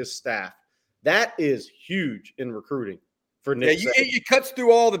guys with his staff. That is huge in recruiting for Nick. Yeah, it cuts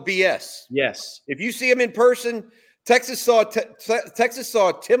through all the BS. Yes. If you see him in person, Texas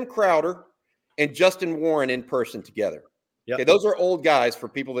saw Tim Crowder and Justin Warren in person together. Yep. Okay, those are old guys for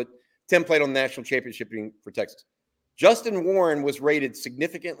people that Tim played on the national championship team for Texas. Justin Warren was rated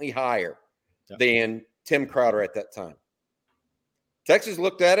significantly higher than Tim Crowder at that time. Texas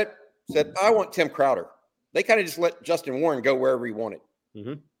looked at it, said, I want Tim Crowder. They kind of just let Justin Warren go wherever he wanted.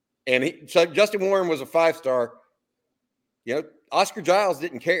 Mm-hmm. And so Justin Warren was a 5-star. Oscar Giles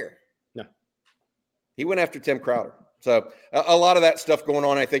didn't care. No. He went after Tim Crowder. So a lot of that stuff going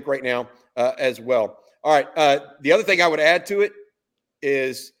on, I think, right now as well. All right. The other thing I would add to it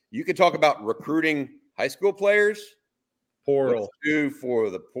is you can talk about recruiting high school players. Portal. What's due for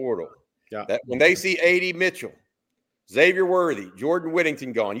the portal. Yeah. That when they see A.D. Mitchell, Xavier Worthy, Jordan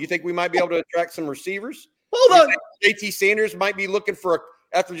Whittington gone, you think we might be able to attract some receivers? Hold on. JT Sanders might be looking for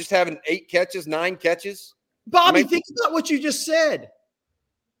after just having 9 catches. Bobby, think about what you just said.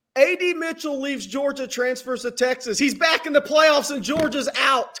 A.D. Mitchell leaves Georgia, transfers to Texas. He's back in the playoffs, and Georgia's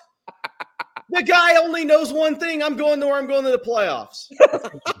out. The guy only knows one thing. I'm going to where I'm going to the playoffs.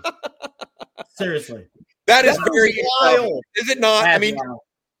 Seriously. That is very wild. Is it not? That's I mean,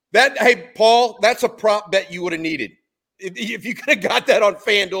 wild. hey, Paul, that's a prop bet you would have needed. If you could have got that on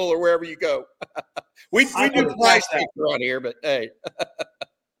FanDuel or wherever you go. we do price picks around here, but hey.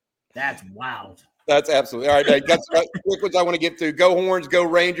 That's wild. That's absolutely all right. Hey, that's quick ones I want to get to. Go Horns, go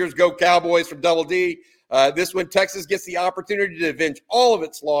Rangers, go Cowboys from Double D. This one, Texas gets the opportunity to avenge all of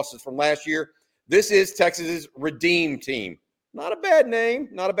its losses from last year. This is Texas's Redeem Team. Not a bad name.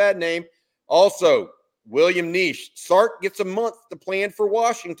 Not a bad name. Also, William Niche. Sark gets a month to plan for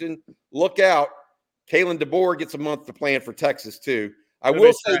Washington. Look out. Kalen DeBoer gets a month to plan for Texas, too. I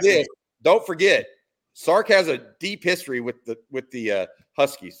will say this. Don't forget, Sark has a deep history with the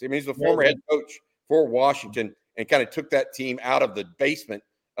Huskies. I mean, he's the former head coach for Washington and kind of took that team out of the basement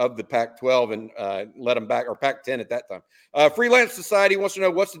of the Pac-12 and let them back, or Pac-10 at that time. Freelance Society wants to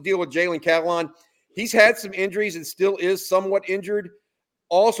know what's the deal with Jalen Catalon. He's had some injuries and still is somewhat injured.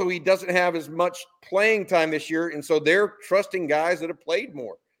 Also, he doesn't have as much playing time this year, and so they're trusting guys that have played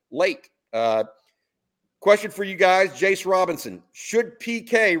more late. Question for you guys, Jace Robinson. Should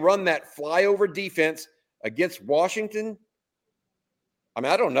PK run that flyover defense against Washington? I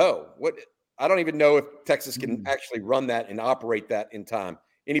mean, I don't know. I don't even know if Texas can actually run that and operate that in time.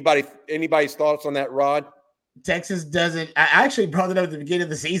 Anybody's thoughts on that, Rod? Texas doesn't. I actually brought it up at the beginning of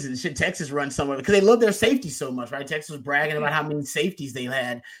the season. Should Texas run somewhere because they love their safety so much, right? Texas was bragging about how many safeties they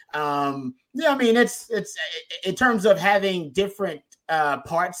had. Yeah, I mean, it's in terms of having different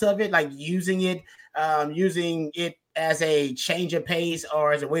parts of it, like using it as a change of pace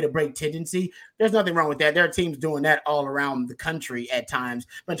or as a way to break tendency. There's nothing wrong with that. There are teams doing that all around the country at times.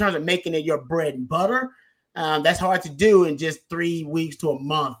 But in terms of making it your bread and butter, that's hard to do in just 3 weeks to a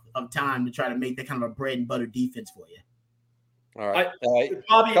month of time to try to make that kind of a bread and butter defense for you. All right.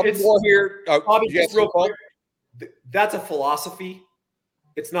 Bobby, it's more here. Bobby, just real quick. That's a philosophy.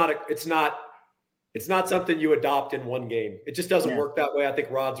 It's not something you adopt in one game. It just doesn't work that way. I think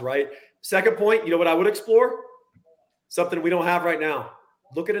Rod's right. Second point, you know what I would explore? Something we don't have right now.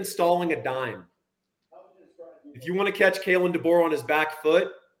 Look at installing a dime. If you want to catch Kalen DeBoer on his back foot,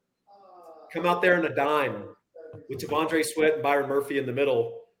 come out there in a dime with T'Vondre Sweat and Byron Murphy in the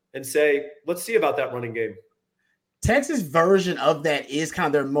middle and say, let's see about that running game. Texas version of that is kind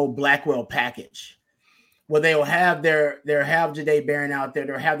of their Mo Blackwell package, where they'll have have Jahdae Barron out there,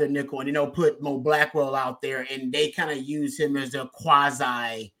 they'll have their nickel, and they'll put Mo Blackwell out there, and they kind of use him as a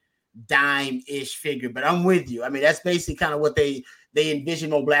quasi dime-ish figure. But I'm with you. I mean, that's basically kind of what they envision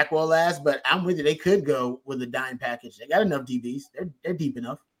Mo Blackwell as, but I'm with you. They could go with a dime package. They got enough DBs. They're deep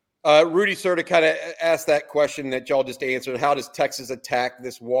enough. Rudy sort of kind of asked that question that y'all just answered. How does Texas attack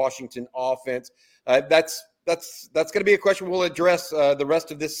this Washington offense? That's going to be a question we'll address the rest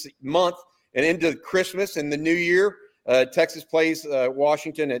of this month and into Christmas and the new year. Texas plays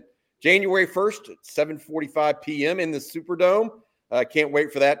Washington at January 1st at 7:45 p.m. in the Superdome. Can't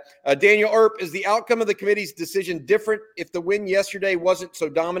wait for that. Daniel Earp, is the outcome of the committee's decision different if the win yesterday wasn't so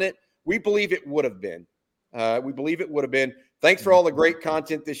dominant? We believe it would have been. Thanks for all the great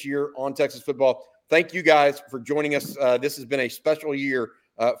content this year on Texas football. Thank you guys for joining us. This has been a special year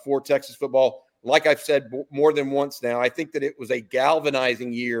for Texas football. Like I've said more than once now, I think that it was a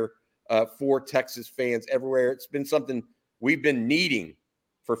galvanizing year for Texas fans everywhere. It's been something we've been needing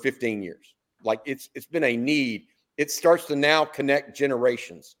for 15 years. Like it's been a need. It starts to now connect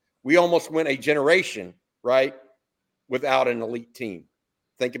generations. We almost went a generation, right, without an elite team.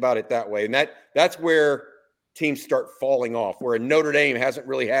 Think about it that way. And that's where teams start falling off, where a Notre Dame hasn't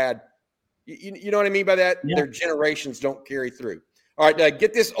really had, you know what I mean by that? Yeah. Their generations don't carry through. All right,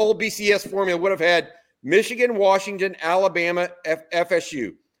 get this old BCS formula would have had Michigan, Washington, Alabama,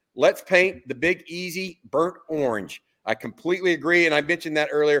 FSU. Let's paint the big, easy, burnt orange. I completely agree, and I mentioned that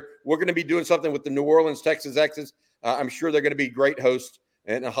earlier. We're going to be doing something with the New Orleans, Texas Exes. I'm sure they're going to be great hosts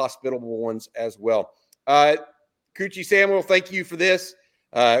and hospitable ones as well. Coochie Samuel, thank you for this.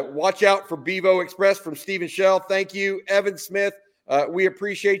 Watch out for Bevo Express from Stephen Shell. Thank you. Evan Smith, we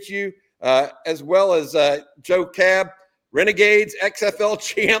appreciate you, as well as Joe Cab. Renegades, XFL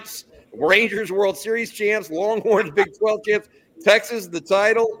champs. Rangers World Series champs, Longhorns Big 12 champs, Texas the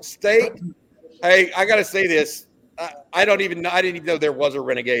title, State. Hey, I got to say this. I didn't even know there was a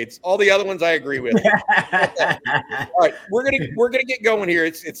Renegades. All the other ones I agree with. All right, we're gonna get going here.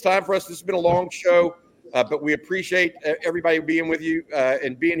 It's time for us. This has been a long show, but we appreciate everybody being with you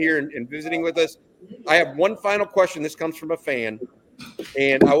and being here and visiting with us. I have one final question. This comes from a fan,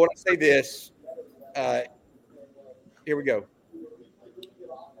 and I want to say this. Here we go.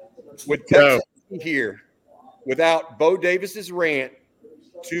 Would Texas be here without Bo Davis's rant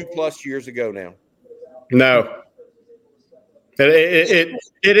 2+ years ago now? No.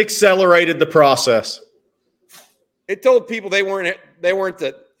 It accelerated the process. It told people they weren't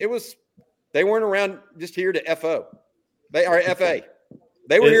around just here to FO. They are FA.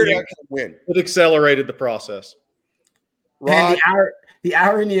 They were here to actually win. It accelerated the process. Rod, and the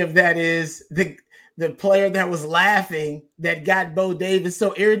irony of that is the player that was laughing that got Bo Davis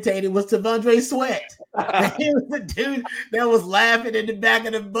so irritated was T'Vondre Sweat. He was the dude that was laughing in the back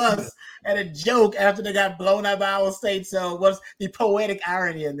of the bus at a joke after they got blown out by Iowa State. So what's the poetic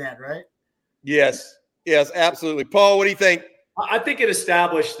irony in that, right? Yes, absolutely. Paul, what do you think? I think it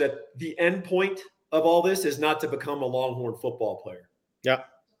established that the end point of all this is not to become a Longhorn football player. Yeah.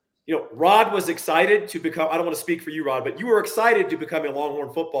 You know, Rod was excited to become, I don't want to speak for you, Rod, but you were excited to become a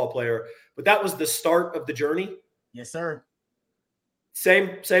Longhorn football player, but that was the start of the journey. Yes, sir.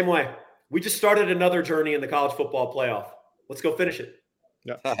 Same way. We just started another journey in the college football playoff. Let's go finish it.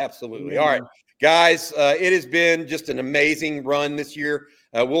 Yeah, absolutely. All right, guys, it has been just an amazing run this year.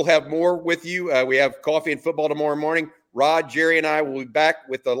 We'll have more with you. We have coffee and football tomorrow morning. Rod, Jerry, and I will be back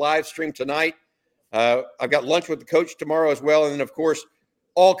with the live stream tonight. I've got lunch with the coach tomorrow as well. And then, of course,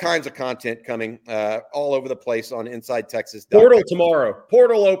 all kinds of content coming all over the place on Inside Texas. Portal tomorrow.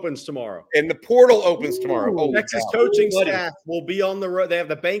 Portal opens tomorrow. And the portal opens tomorrow. Oh, Texas coaching staff will be on the road. They have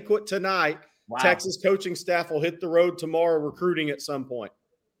the banquet tonight. Wow. Texas coaching staff will hit the road tomorrow recruiting at some point.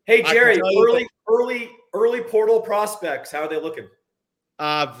 Hey, Jerry, early portal prospects, how are they looking?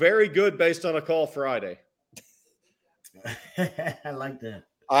 Very good based on a call Friday. I like that.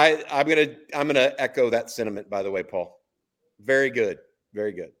 I'm gonna echo that sentiment, by the way, Paul. Very good.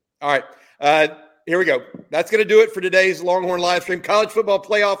 Very good. All right. Here we go. That's going to do it for today's Longhorn live stream. College football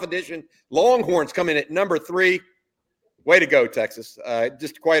playoff edition. Longhorns coming at number 3. Way to go, Texas.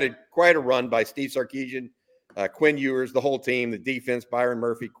 Just quite a run by Steve Sarkisian, Quinn Ewers, the whole team, the defense, Byron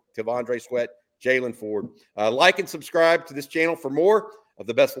Murphy, T'Vondre Sweat, Jalen Ford. Like and subscribe to this channel for more of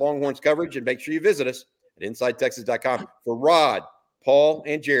the best Longhorns coverage, and make sure you visit us at InsideTexas.com. For Rod, Paul,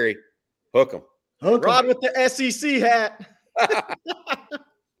 and Jerry, hook 'em. Rod with the SEC hat.